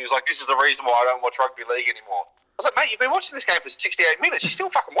blowing up, and he was like, "This is the reason why I don't watch rugby league anymore." I was like, "Mate, you've been watching this game for 68 minutes. You're still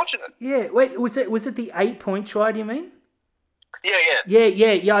fucking watching it." Yeah. Wait, was it the 8-point try? Do you mean? Yeah.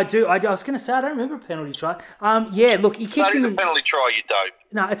 Yeah, I do. I was going to say, I don't remember a penalty try. Look, he kicked him in... a penalty try, you dope.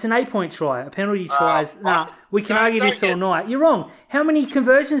 No, it's an 8-point try. A penalty try is... we can argue this all night. You're wrong. How many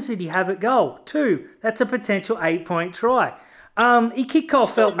conversions did he have at goal? 2. That's a potential 8-point try. He kicked Cole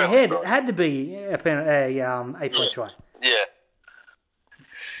Felt in the head. It had to be a 8-point try. Yeah.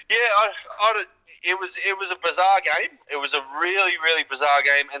 Yeah, It was a bizarre game. It was a really, really bizarre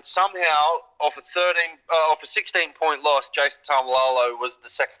game, and somehow off a 16-point loss, Jason Taumalolo was the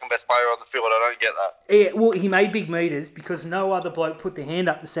second best player on the field. I don't get that. Yeah, well, he made big meters because no other bloke put their hand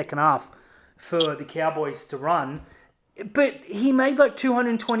up the second half for the Cowboys to run. But he made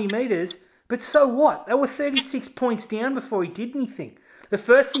 220 meters. But so what? They were 36 points down before he did anything. The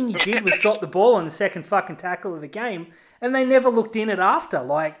first thing he did was drop the ball on the second fucking tackle of the game, and they never looked in it after.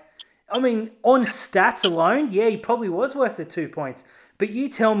 On stats alone, yeah, he probably was worth the 2 points. But you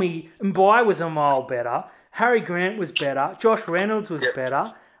tell me Mbai was a mile better, Harry Grant was better, Josh Reynolds was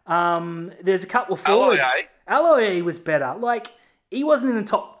better. There's a couple of forwards. Aloiai was better. He wasn't in the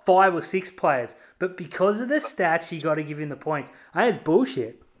top 5 or 6 players. But because of the stats, you got to give him the points. I think it's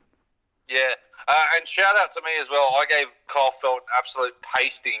bullshit. Yeah. And shout out to me as well. I gave Kyle Felt an absolute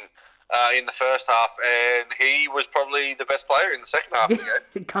pasting in the first half, and he was probably the best player in the second half of the game.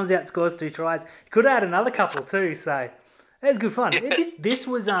 He comes out and scores 2 tries. Could have had another couple too, so that was good fun. Yeah. This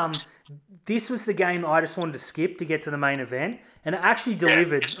was the game I just wanted to skip to get to the main event, and it actually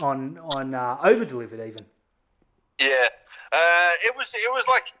delivered on over delivered even. Yeah, it was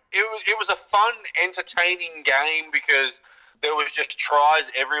a fun, entertaining game because there was just tries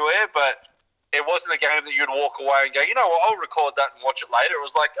everywhere, but it wasn't a game that you'd walk away and go, you know what, I'll record that and watch it later. It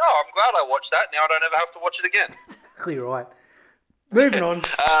was like, oh, I'm glad I watched that. Now I don't ever have to watch it again. Exactly right. Moving on.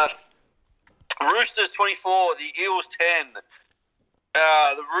 Roosters 24, the Eels 10.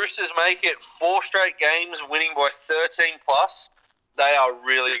 The Roosters make it 4 straight games, winning by 13 plus. They are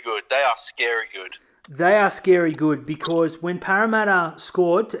really good. They are scary good. They are scary good because when Parramatta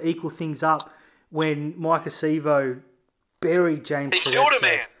scored to equal things up, when Mike Acevo buried James He killed a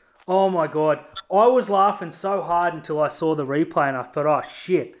man. Oh my God. I was laughing so hard until I saw the replay and I thought, oh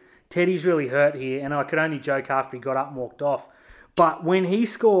shit, Teddy's really hurt here. And I could only joke after he got up and walked off. But when he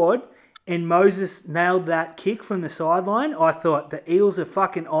scored and Moses nailed that kick from the sideline, I thought the Eels are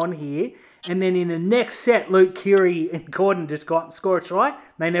fucking on here. And then in the next set, Luke Keary and Gordon just got and scored a try.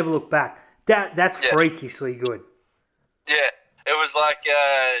 They never looked back. That's freakishly good. Yeah, it was like,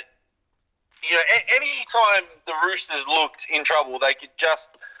 any time the Roosters looked in trouble, they could just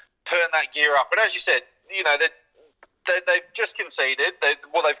turn that gear up. And as you said, they've just conceded.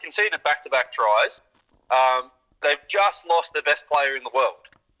 They've conceded back-to-back tries. They've just lost their best player in the world.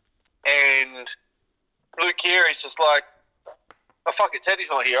 And Luke Keary's just like, oh, fuck it, Teddy's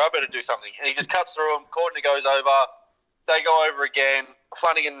not here, I better do something. And he just cuts through them, Courtney goes over, they go over again,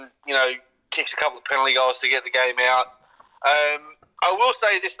 Flanagan, kicks a couple of penalty goals to get the game out. I will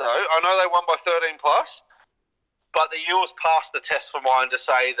say this, though, I know they won by 13 plus, but the Eels passed the test for mine to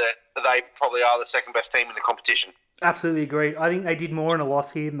say that they probably are the second best team in the competition. Absolutely agree. I think they did more in a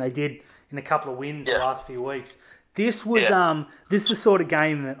loss here than they did in a couple of wins the last few weeks. This was this is the sort of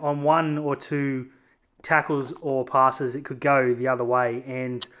game that on 1 or 2 tackles or passes it could go the other way,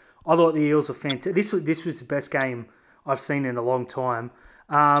 and I thought the Eels were fantastic. This was the best game I've seen in a long time.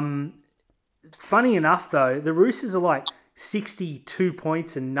 Funny enough, though, the Roosters are like 62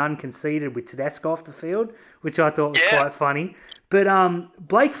 points and none conceded with Tedesco off the field, which I thought was quite funny. But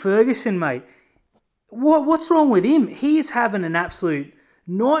Blake Ferguson, mate, what's wrong with him? He is having an absolute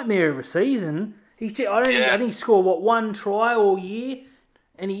nightmare of a season. I think he scored, 1 try all year,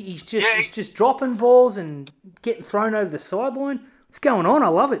 and he's just dropping balls and getting thrown over the sideline. What's going on? I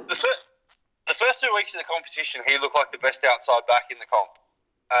love it. The first 2 weeks of the competition, he looked like the best outside back in the comp.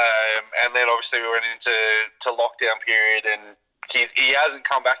 And then obviously we went into lockdown period, and he hasn't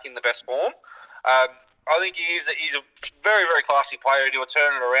come back in the best form. I think he's a very, very classy player, and he'll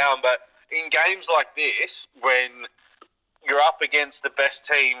turn it around. But in games like this, when you're up against the best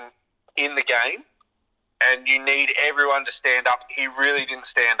team in the game, and you need everyone to stand up, he really didn't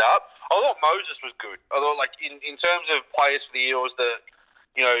stand up. I thought Moses was good. I thought, like, in terms of players for the Eels that,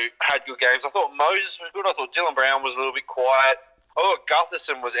 had good games, I thought Moses was good. I thought Dylan Brown was a little bit quiet. I thought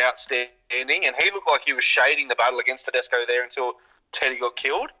Gutherson was outstanding, and he looked like he was shading the battle against Tedesco there until Teddy got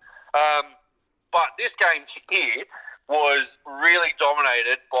killed. But this game here was really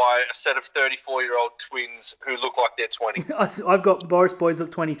dominated by a set of 34-year-old twins who look like they're 20. I've got Boris Boys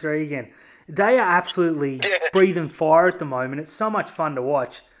look 23 again. They are absolutely breathing fire at the moment. It's so much fun to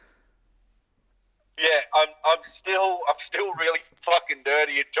watch. Yeah, I'm still really fucking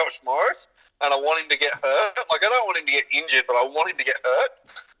dirty at Josh Morris, and I want him to get hurt. Like, I don't want him to get injured, but I want him to get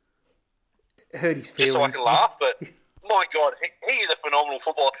hurt. Hurt his feelings. Just so I can laugh, but my God, he is a phenomenal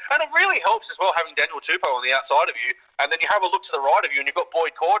footballer. And it really helps as well having Daniel Tupou on the outside of you, and then you have a look to the right of you, and you've got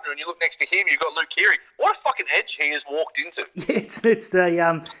Boyd Cordner, and you look next to him, you've got Luke Keary. What a fucking edge he has walked into. Yeah, it's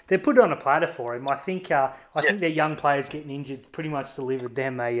they put it on a platter for him. I think their young players getting injured pretty much delivered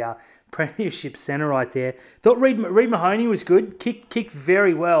them a premiership centre right there. Thought Reid Mahoney was good, kicked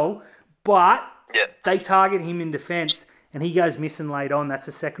very well, but they target him in defence, and he goes missing late on. That's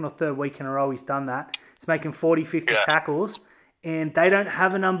the 2nd or 3rd week in a row he's done that. He's making 40, 50 tackles, and they don't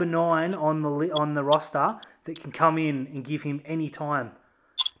have a number 9 on the roster that can come in and give him any time.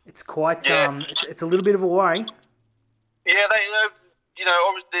 It's quite it's a little bit of a worry. Yeah,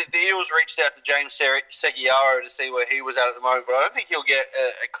 obviously the Eels reached out to James Seguiaro to see where he was at the moment, but I don't think he'll get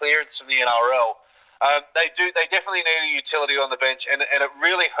a clearance from the NRL. They definitely need a utility on the bench, and it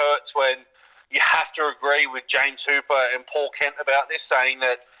really hurts when you have to agree with James Hooper and Paul Kent about this, saying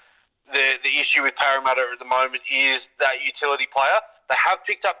that the issue with Parramatta at the moment is that utility player. They have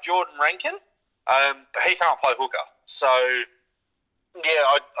picked up Jordan Rankin, but he can't play hooker. So,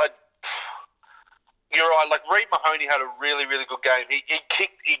 yeah, you're right. Like, Reid Mahoney had a really, really good game. He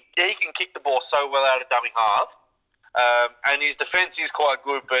can kick the ball so well out of dummy half, and his defence is quite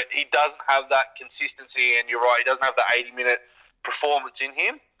good, but he doesn't have that consistency. And you're right, he doesn't have that 80-minute performance in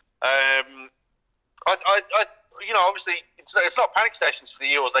him. Obviously, it's not panic stations for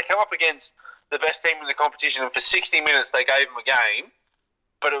the Eels. They come up against the best team in the competition, and for 60 minutes they gave them a game,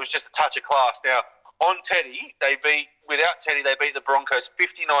 but it was just a touch of class. Now, on Teddy, without Teddy, they beat the Broncos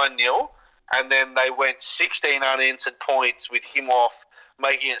 59-0, and then they went 16 unanswered points with him off,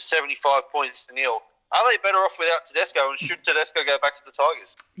 making it 75 points to nil. Are they better off without Tedesco, and should Tedesco go back to the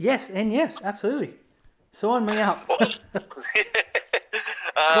Tigers? Yes, and yes, absolutely. Sign me up. Great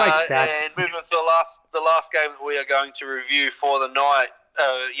stats. And moving on to the last game that we are going to review for the night.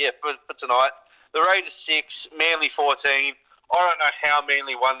 For tonight, the Raiders 6, Manly 14. I don't know how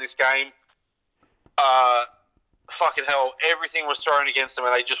Manly won this game. Fucking hell, everything was thrown against them,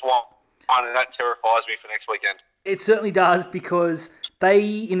 and they just won, and that terrifies me for next weekend. It certainly does, because they,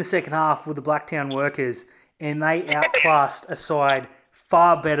 in the second half, were the Blacktown Workers, and they outclassed a side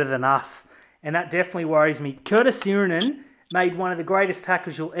far better than us, and that definitely worries me. Curtis Sirenen made one of the greatest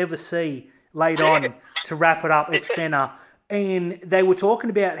tackles you'll ever see laid on to wrap it up at centre, and they were talking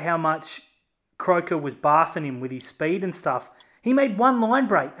about how much Croker was bathing him with his speed and stuff. He made one line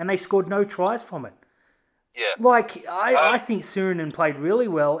break, and they scored no tries from it. Yeah. I think Sirenen played really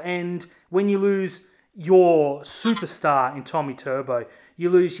well, and when you lose your superstar in Tommy Turbo, you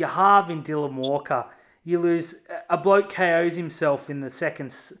lose your half in Dylan Walker, you lose a bloke KOs himself in the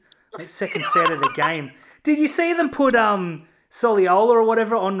second set of the game. Did you see them put Soliola or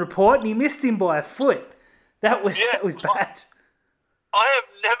whatever on report, and he missed him by a foot? That was bad. I have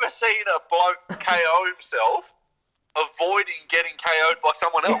never seen a bloke KO himself avoiding getting KO'd by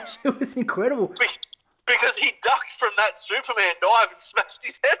someone else. It was incredible. Because he ducked from that Superman dive and smashed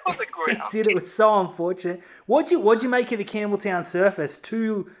his head on the ground. He did. It was so unfortunate. What'd you make of the Campbelltown Surface?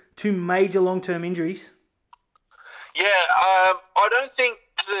 Two major long-term injuries. Yeah, I don't think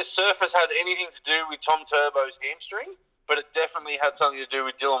the Surface had anything to do with Tom Turbo's hamstring, but it definitely had something to do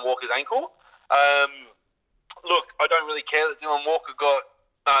with Dylan Walker's ankle. Look, I don't really care that Dylan Walker got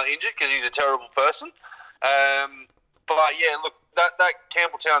injured because he's a terrible person. But yeah, look, that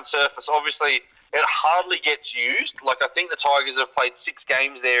Campbelltown Surface, obviously, it hardly gets used. Like, I think the Tigers have played 6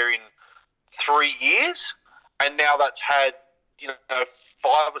 games there in 3 years, and now that's had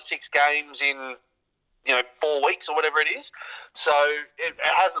 5 or 6 games in 4 weeks or whatever it is. So it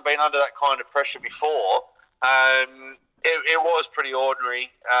hasn't been under that kind of pressure before. It was pretty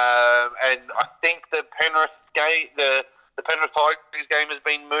ordinary, and I think the Penrith game, the Penrith Tigers game, has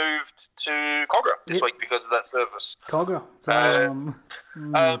been moved to Cogra this week because of that Surface. Cogra. So,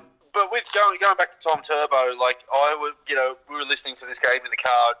 but with going back to Tom Turbo, like we were listening to this game in the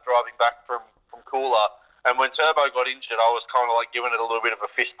car driving back from Coolah, and when Turbo got injured, I was kind of like giving it a little bit of a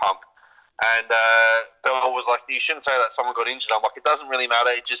fist pump. And Bill was like, "You shouldn't say that someone got injured." I'm like, "It doesn't really matter.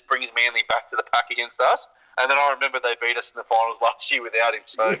 It just brings Manly back to the pack against us." And then I remember they beat us in the finals last year without him.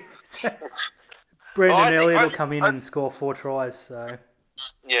 So Brendan Elliott will come in and score 4 tries. So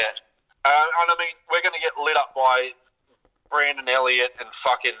yeah, and I mean, we're going to get lit up by Brandon Elliott and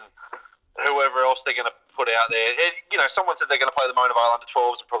fucking whoever else they're going to put out there. Someone said they're going to play the Mona Vale under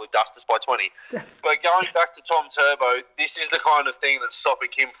 12s and probably dust us by 20. But going back to Tom Turbo, this is the kind of thing that's stopping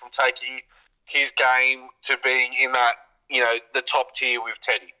him from taking his game to being in that, the top tier with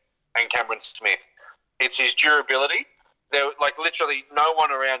Teddy and Cameron Smith. It's his durability. There, like, literally no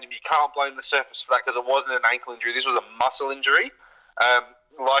one around him. You can't blame the Surface for that because it wasn't an ankle injury. This was a muscle injury.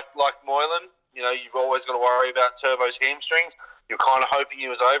 Like Moylan, you've always got to worry about Turbo's hamstrings. You're kind of hoping he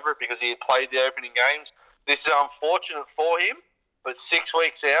was over it because he had played the opening games. This is unfortunate for him, but 6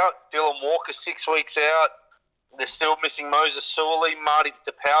 weeks out. Dylan Walker 6 weeks out. They're still missing Moses Sewell, Marty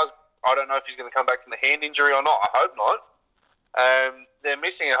DePauw's. I don't know if he's going to come back from the hand injury or not. I hope not. They're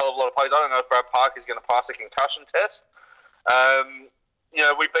missing a hell of a lot of players. I don't know if Brad Parker is going to pass a concussion test.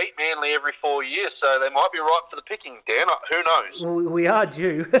 We beat Manly every 4 years, so they might be ripe for the picking, Dan. Who knows? Well, we are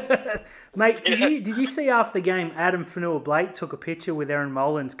due. Mate, did you see after the game Adam Fanua-Blake took a picture with Aaron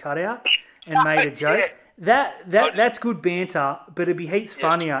Molan's cutout and made a joke? Yeah. That's good banter, but it'd be heaps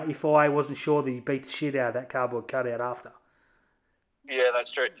funnier if I wasn't sure that he beat the shit out of that cardboard cutout after. Yeah,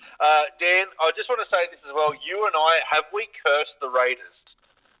 that's true. Dan, I just want to say this as well. You and I, have we cursed the Raiders?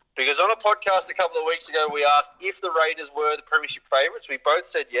 Because on a podcast a couple of weeks ago, we asked if the Raiders were the premiership favourites. We both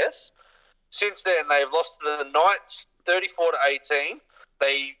said yes. Since then, they've lost to the Knights 34-18.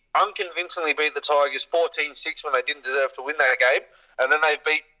 They unconvincingly beat the Tigers 14-6 when they didn't deserve to win that game. And then they've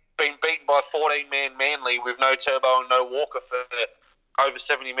been beaten by 14-man Manly with no Turbo and no Walker for over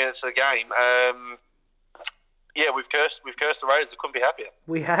 70 minutes of the game. We've cursed the Raiders. I couldn't be happier.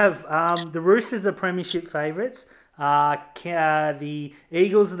 We have. The Roosters are premiership favourites. The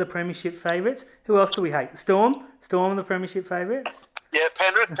Eagles are the premiership favourites. Who else do we hate? Storm are the premiership favourites. Yeah,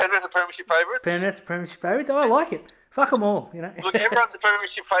 Penrith the premiership favourites. Penrith premiership favourites. Oh, I like it. Fuck them all. Look, everyone's the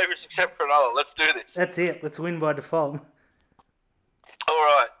premiership favourites except for another. Let's do this. That's it. Let's win by default. All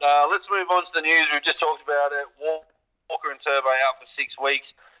right. Let's move on to the news. We've just talked about it. Walker and Turbo out for 6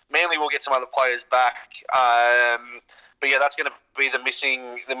 weeks. Manly will get some other players back. But yeah, that's going to be the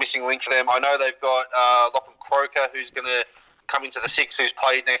missing link for them. I know they've got Lachlan Croker, who's going to come into the six, who's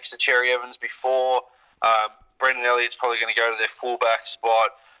played next to Cherry Evans before. Brendan Elliott's probably going to go to their fullback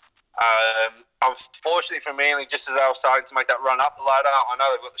spot. Unfortunately for Manly, just as they were starting to make that run up the ladder, I know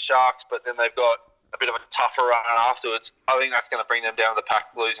they've got the Sharks, but then they've got a bit of a tougher run afterwards. I think that's going to bring them down the pack,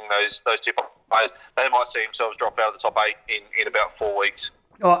 losing those two players. They might see themselves drop out of the top 8 in about 4 weeks.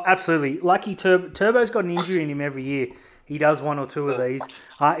 Oh, absolutely. Lucky Turbo's got an injury in him every year. He does one or two of these.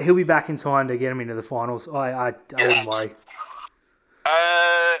 He'll be back in time to get him into the finals. I wouldn't worry.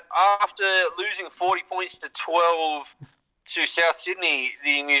 After losing 40 points to 12 to South Sydney,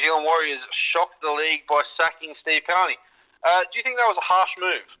 the New Zealand Warriors shocked the league by sacking Steve Carney. Do you think that was a harsh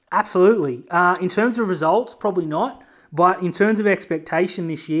move? Absolutely. In terms of results, probably not. But in terms of expectation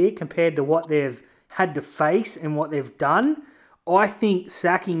this year, compared to what they've had to face and what they've done, I think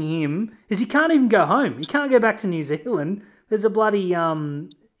sacking him is he can't even go home. He can't go back to New Zealand. There's a bloody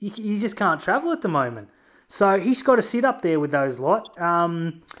you just can't travel at the moment. So he's got to sit up there with those lot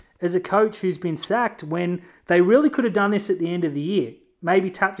as a coach who's been sacked when they really could have done this at the end of the year. Maybe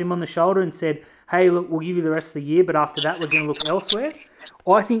tapped him on the shoulder and said, hey, look, we'll give you the rest of the year, but after that we're going to look elsewhere.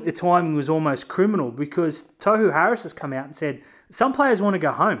 I think the timing was almost criminal because Tohu Harris has come out and said some players want to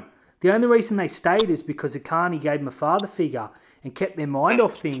go home. The only reason they stayed is because Akani gave them a father figure and kept their mind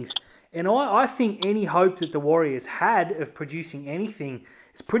off things. And I think any hope that the Warriors had of producing anything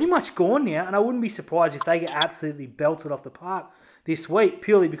is pretty much gone now, and I wouldn't be surprised if they get absolutely belted off the park this week,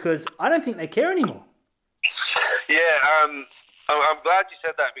 purely because I don't think they care anymore. Yeah, I'm glad you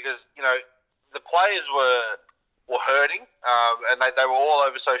said that because, the players were hurting, and they were all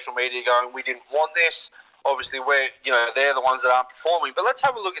over social media going, we didn't want this. Obviously, they're the ones that aren't performing. But let's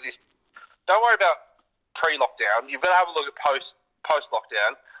have a look at this. Don't worry about pre-lockdown. You've got to have a look at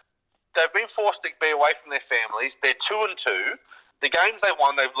post-lockdown. They've been forced to be away from their families. They're 2-2. The games they've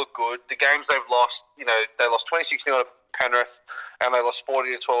won, they've looked good. The games they've lost, they lost 26-0 to Penrith, and they lost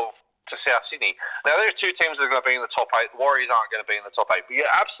 40-12 to South Sydney. Now, there are two teams that are going to be in the top 8. The Warriors aren't going to be in the top 8. But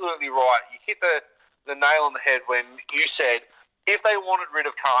you're absolutely right. You hit the nail on the head when you said if they wanted rid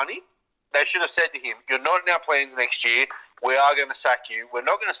of Carney, they should have said to him, you're not in our plans next year. We are going to sack you. We're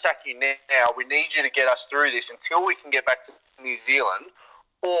not going to sack you now. We need you to get us through this until we can get back to New Zealand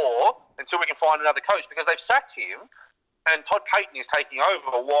or until we can find another coach, because they've sacked him and Todd Payton is taking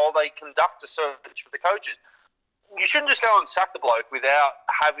over while they conduct a search for the coaches. You shouldn't just go and sack the bloke without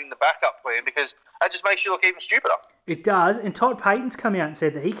having the backup plan, because that just makes you look even stupider. It does, and Todd Payton's come out and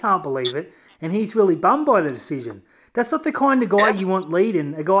said that he can't believe it, and he's really bummed by the decision. That's not the kind of guy you want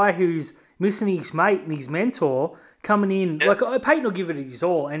leading, a guy who's missing his mate and his mentor coming in. Like, Payton will give it his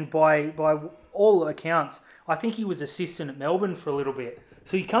all, and by all accounts, I think he was assistant at Melbourne for a little bit.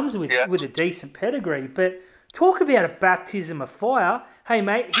 So he comes with a decent pedigree, but talk about a baptism of fire. Hey,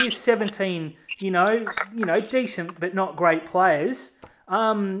 mate, here's 17, decent but not great players,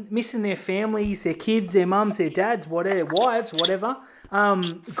 missing their families, their kids, their mums, their dads, whatever, wives, whatever.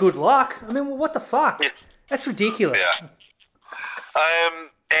 Good luck. I mean, what the fuck? Yeah. That's ridiculous. Yeah.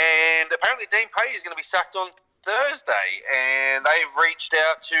 And apparently Dean Pay is going to be sacked on Thursday, and they've reached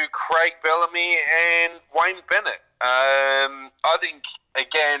out to Craig Bellamy and Wayne Bennett. I think,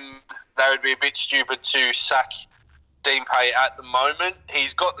 again, they would be a bit stupid to sack Dean Pay at the moment.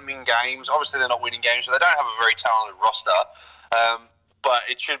 He's got them in games. Obviously, they're not winning games, so they don't have a very talented roster. But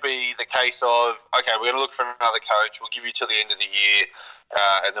it should be the case of, okay, we're going to look for another coach. We'll give you till the end of the year,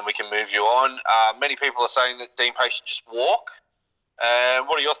 and then we can move you on. Many people are saying that Dean Pay should just walk.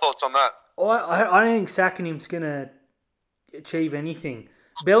 What are your thoughts on that? I don't think sacking him's going to achieve anything.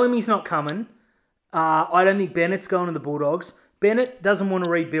 Bellamy's not coming. I don't think Bennett's going to the Bulldogs. Bennett doesn't want to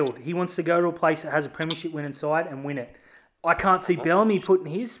rebuild. He wants to go to a place that has a premiership winning side and win it. I can't see Bellamy putting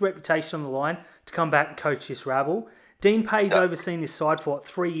his reputation on the line to come back and coach this rabble. Dean Pay's overseen this side for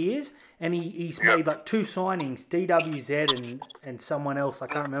 3 years, and he's made like 2 signings, DWZ and someone else, I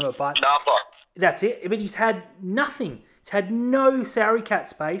can't remember. But that's it. But he's had nothing. He's had no salary cap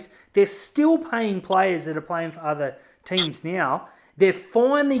space. They're still paying players that are playing for other teams now. They're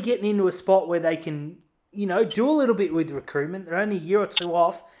finally getting into a spot where they can, do a little bit with recruitment. They're only a year or 2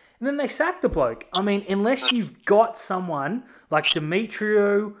 off, and then they sack the bloke. I mean, unless you've got someone like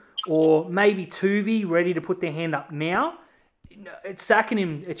Demetrio or maybe Tuvi ready to put their hand up now, sacking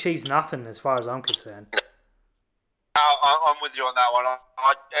him achieves nothing as far as I'm concerned. I'm with you on that one.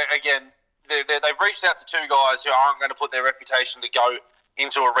 Again, they've reached out to 2 guys who aren't going to put their reputation to go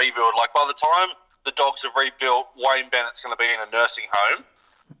into a rebuild. Like, by the time the Dogs have rebuilt, Wayne Bennett's going to be in a nursing home.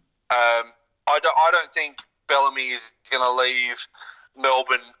 I don't think Bellamy is going to leave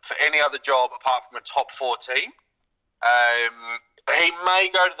Melbourne for any other job apart from a top 4 team. He may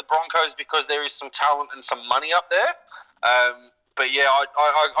go to the Broncos because there is some talent and some money up there. But yeah,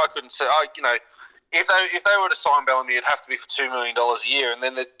 I couldn't say. If they were to sign Bellamy, it'd have to be for $2 million a year, and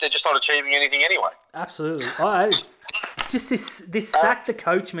then they're just not achieving anything anyway. Absolutely. It's just this sack the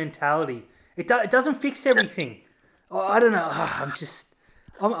coach mentality. It doesn't fix everything. I don't know.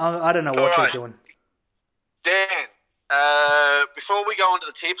 I don't know what they're doing. Dan, before we go on to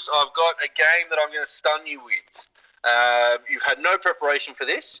the tips, I've got a game that I'm going to stun you with. You've had no preparation for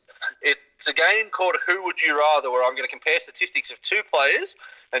this. It's a game called Who Would You Rather, where I'm going to compare statistics of 2 players,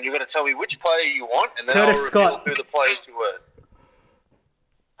 and you're going to tell me which player you want, and then Curtis I'll reveal Scott. who the players you were.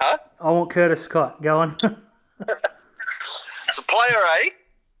 Huh? I want Curtis Scott. Go on. So player A,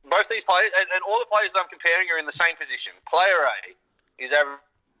 both these players, and all the players that I'm comparing are in the same position. Player A is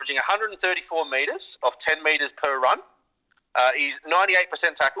averaging 134 metres off 10 metres per run. He's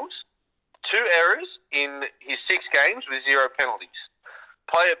 98% tackles, 2 errors in his 6 games with 0 penalties.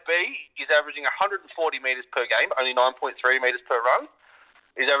 Player B is averaging 140 metres per game, only 9.3 metres per run.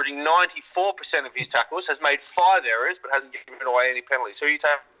 He's averaging 94% of his tackles, has made 5 errors, but hasn't given away any penalties. Who are you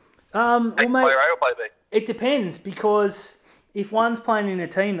taking? Mate, player A or player B? it depends, because if one's playing in a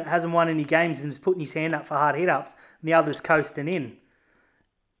team that hasn't won any games and is putting his hand up for hard hit-ups, and the other's coasting in.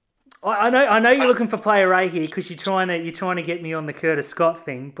 I know you're looking for player A here because you're trying to get me on the Curtis Scott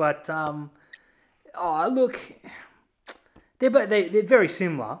thing, but look, they're very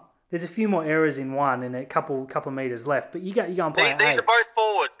similar. There's a few more errors in one and a couple of metres left, but you go and play These are both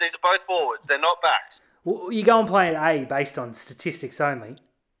forwards. They're not backs. Well, you go and play at A based on statistics only.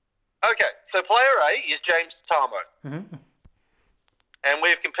 Okay, so player A is James Tarmo. Mm-hmm. And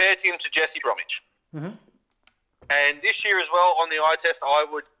we've compared him to Jesse Bromwich. Mm-hmm. And this year as well, on the eye test, I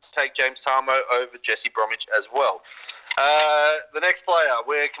would take James Tarmo over Jesse Bromwich as well. The next player,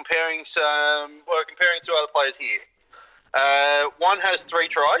 we're comparing 2 other players here. One has 3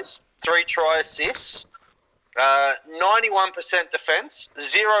 tries, 3 try assists, 91% defence,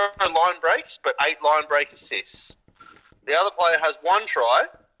 0 line breaks, but 8 line break assists. The other player has 1 try,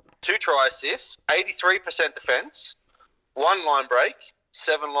 2 try assists, 83% defence, 1 line break,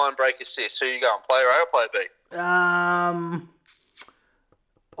 7 line break assists. Who you going, player A or player B? I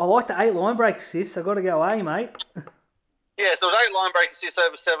like the 8 line break assists. I've got to go A, mate. Yeah, so it's 8 line break assists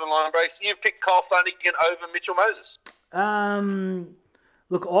over 7 line breaks. You've picked Kyle Flanagan over Mitchell Moses.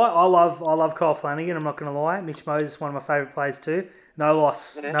 Look, I love Kyle Flanagan. I'm not going to lie. Mitch Moses, one of my favourite players too. No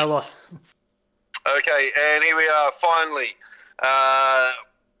loss. Mm-hmm. No loss. Okay, and here we are. Finally,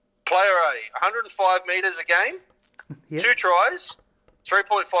 player A, 105 metres a game, Yep. 2 tries,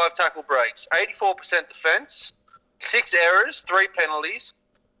 3.5 tackle breaks, 84% defence, 6 errors, 3 penalties,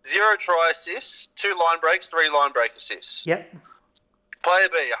 0 try assists, 2 line breaks, 3 line break assists. Yep. Player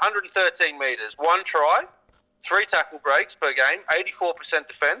B, 113 metres, 1 try, 3 tackle breaks per game, 84%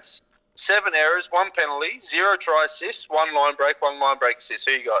 defence, 7 errors, 1 penalty, 0 try assists, 1 line break assist.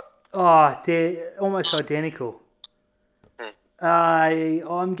 Who you got? Oh, they're almost identical.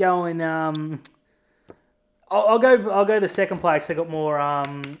 I'm going. I'll go the second player because I got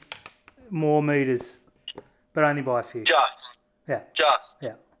more meters, but only by a few. Just.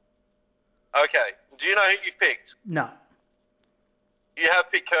 Yeah. Okay. Do you know who you've picked? No. You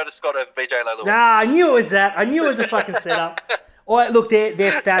have picked Curtis Scott over BJ Leilua. Nah, I knew it was that. I knew it was a fucking setup. Look, their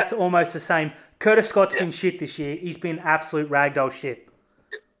stats are almost the same. Curtis Scott's been shit this year. He's been absolute ragdoll shit.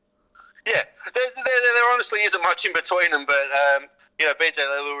 Yeah, there honestly isn't much in between them, but BJ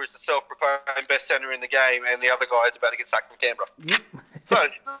Leilua is the self-proclaimed best centre in the game, and the other guy is about to get sacked from Canberra. Yep. So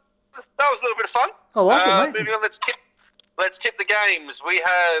that was a little bit of fun. I like it, mate. Moving on, let's tip the games. We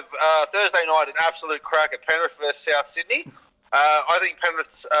have Thursday night an absolute crack at Penrith versus South Sydney. I think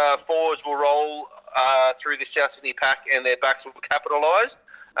Penrith's forwards will roll through the South Sydney pack, and their backs will capitalise.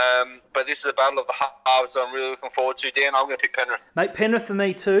 But this is a battle of the halves I'm really looking forward to. Dan, I'm going to pick Penrith. Mate, Penrith for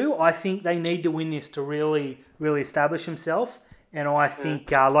me too. I think they need to win this to really, really establish himself. And I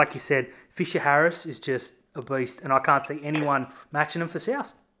think, like you said, Fisher Harris is just a beast, and I can't see anyone matching him for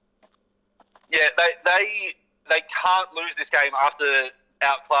South. Yeah, they can't lose this game after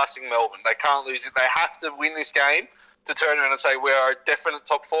outclassing Melbourne. They can't lose it. They have to win this game to turn around and say we are a definite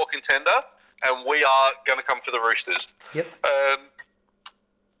top 4 contender, and we are going to come for the Roosters. Yep.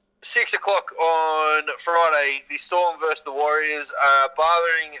 6 o'clock on Friday, the Storm versus the Warriors.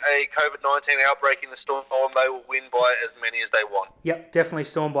 Barring a COVID-19 outbreak in the Storm, they will win by as many as they want. Yep, definitely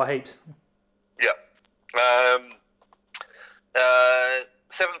Storm by heaps. Yep.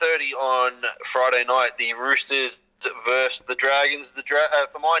 7:30 on Friday night, the Roosters versus the Dragons.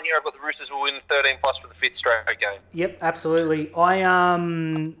 For mine here, I've got the Roosters will win 13 plus for the 5th straight game. Yep, absolutely.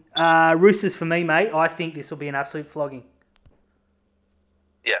 Roosters for me, mate. I think this will be an absolute flogging.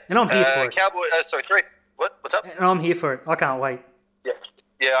 Yeah. And I'm here for it. Cowboy. Sorry, 3. What's up? And I'm here for it. I can't wait.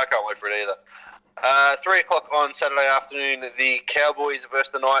 Yeah, I can't wait for it either. 3 o'clock on Saturday afternoon, the Cowboys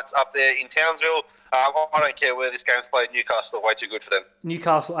versus the Knights up there in Townsville. I don't care where this game's played. Newcastle are way too good for them.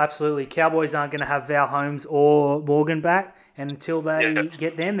 Newcastle, absolutely. Cowboys aren't going to have Val Holmes or Morgan back, and until they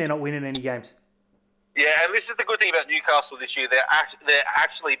get them, they're not winning any games. Yeah, and this is the good thing about Newcastle this year. They're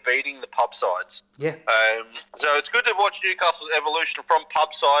actually beating the pub sides. Yeah. So it's good to watch Newcastle's evolution from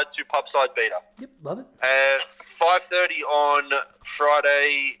pub side to pub side beater. Yep, love it. 5:30 on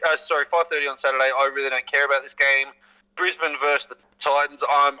Friday. 5:30 on Saturday. I really don't care about this game. Brisbane versus the Titans.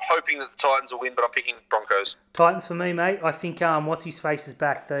 I'm hoping that the Titans will win, but I'm picking Broncos. Titans for me, mate. I think what's his face is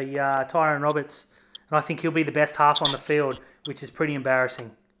back, the Tyrone Roberts, and I think he'll be the best half on the field, which is pretty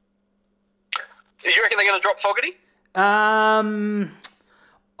embarrassing. You reckon they're going to drop Fogarty?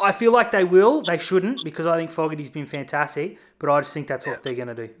 I feel like they will. They shouldn't, because I think Fogarty's been fantastic, but I just think that's what they're going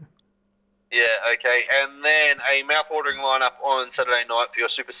to do. Yeah, okay. And then a mouth-watering lineup on Saturday night for your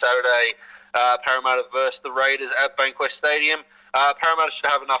Super Saturday. Parramatta versus the Raiders at Bankwest Stadium. Parramatta should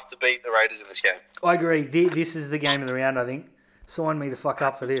have enough to beat the Raiders in this game. I agree. This is the game of the round, I think. Sign me the fuck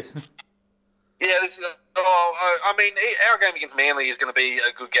up for this. Yeah, our game against Manly is going to be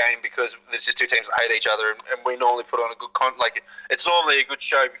a good game because there's just two teams that hate each other, and we normally put on a good it's normally a good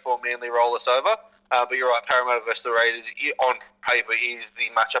show before Manly roll us over. But you're right, Parramatta versus the Raiders on paper is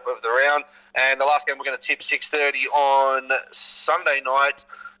the matchup of the round. And the last game we're going to tip 6:30 on Sunday night.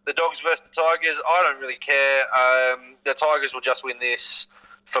 The Dogs versus the Tigers. I don't really care. The Tigers will just win this.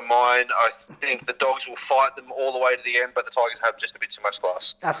 For mine, I think the Dogs will fight them all the way to the end, but the Tigers have just a bit too much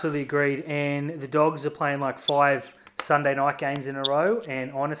class. Absolutely agreed. And the Dogs are playing like 5 Sunday night games in a row,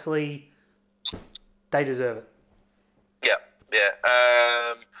 and honestly, they deserve it. Yeah.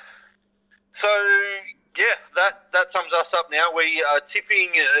 That sums us up now. We are tipping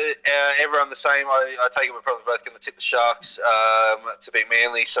everyone the same. I take it we're probably both going to tip the Sharks to beat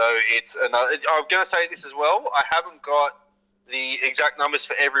Manly. So it's another. I'm going to say this as well. I haven't got the exact numbers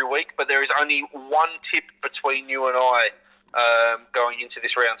for every week, but there is only one tip between you and I going into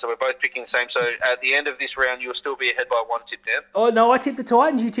this round. So we're both picking the same. So at the end of this round, you'll still be ahead by one tip, Dan. Oh, no, I tipped the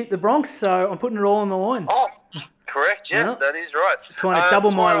Titans, you tipped the Bronx, so I'm putting it all on the line. Oh, correct. Yes, that is right. Trying to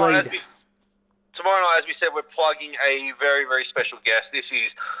double my lead. Tomorrow night, as we said, we're plugging a very, very special guest. This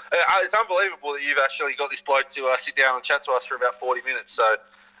is it's unbelievable that you've actually got this bloke to sit down and chat to us for about 40 minutes. So,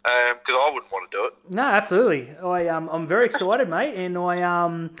 because I wouldn't want to do it. No, absolutely. I'm very excited, mate, and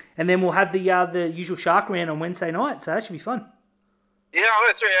and then we'll have the usual Shark round on Wednesday night. So that should be fun. Yeah, I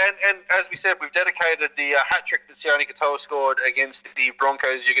went through, and as we said, we've dedicated the hat trick that Sione Katoa scored against the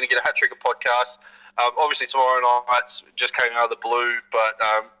Broncos. You're going to get a hat trick of podcasts. Obviously, tomorrow night just came out of the blue, but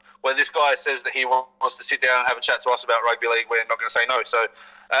when this guy says that he wants to sit down and have a chat to us about rugby league, we're not going to say no. So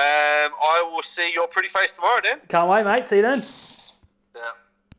I will see your pretty face tomorrow, Dan. Can't wait, mate. See you then.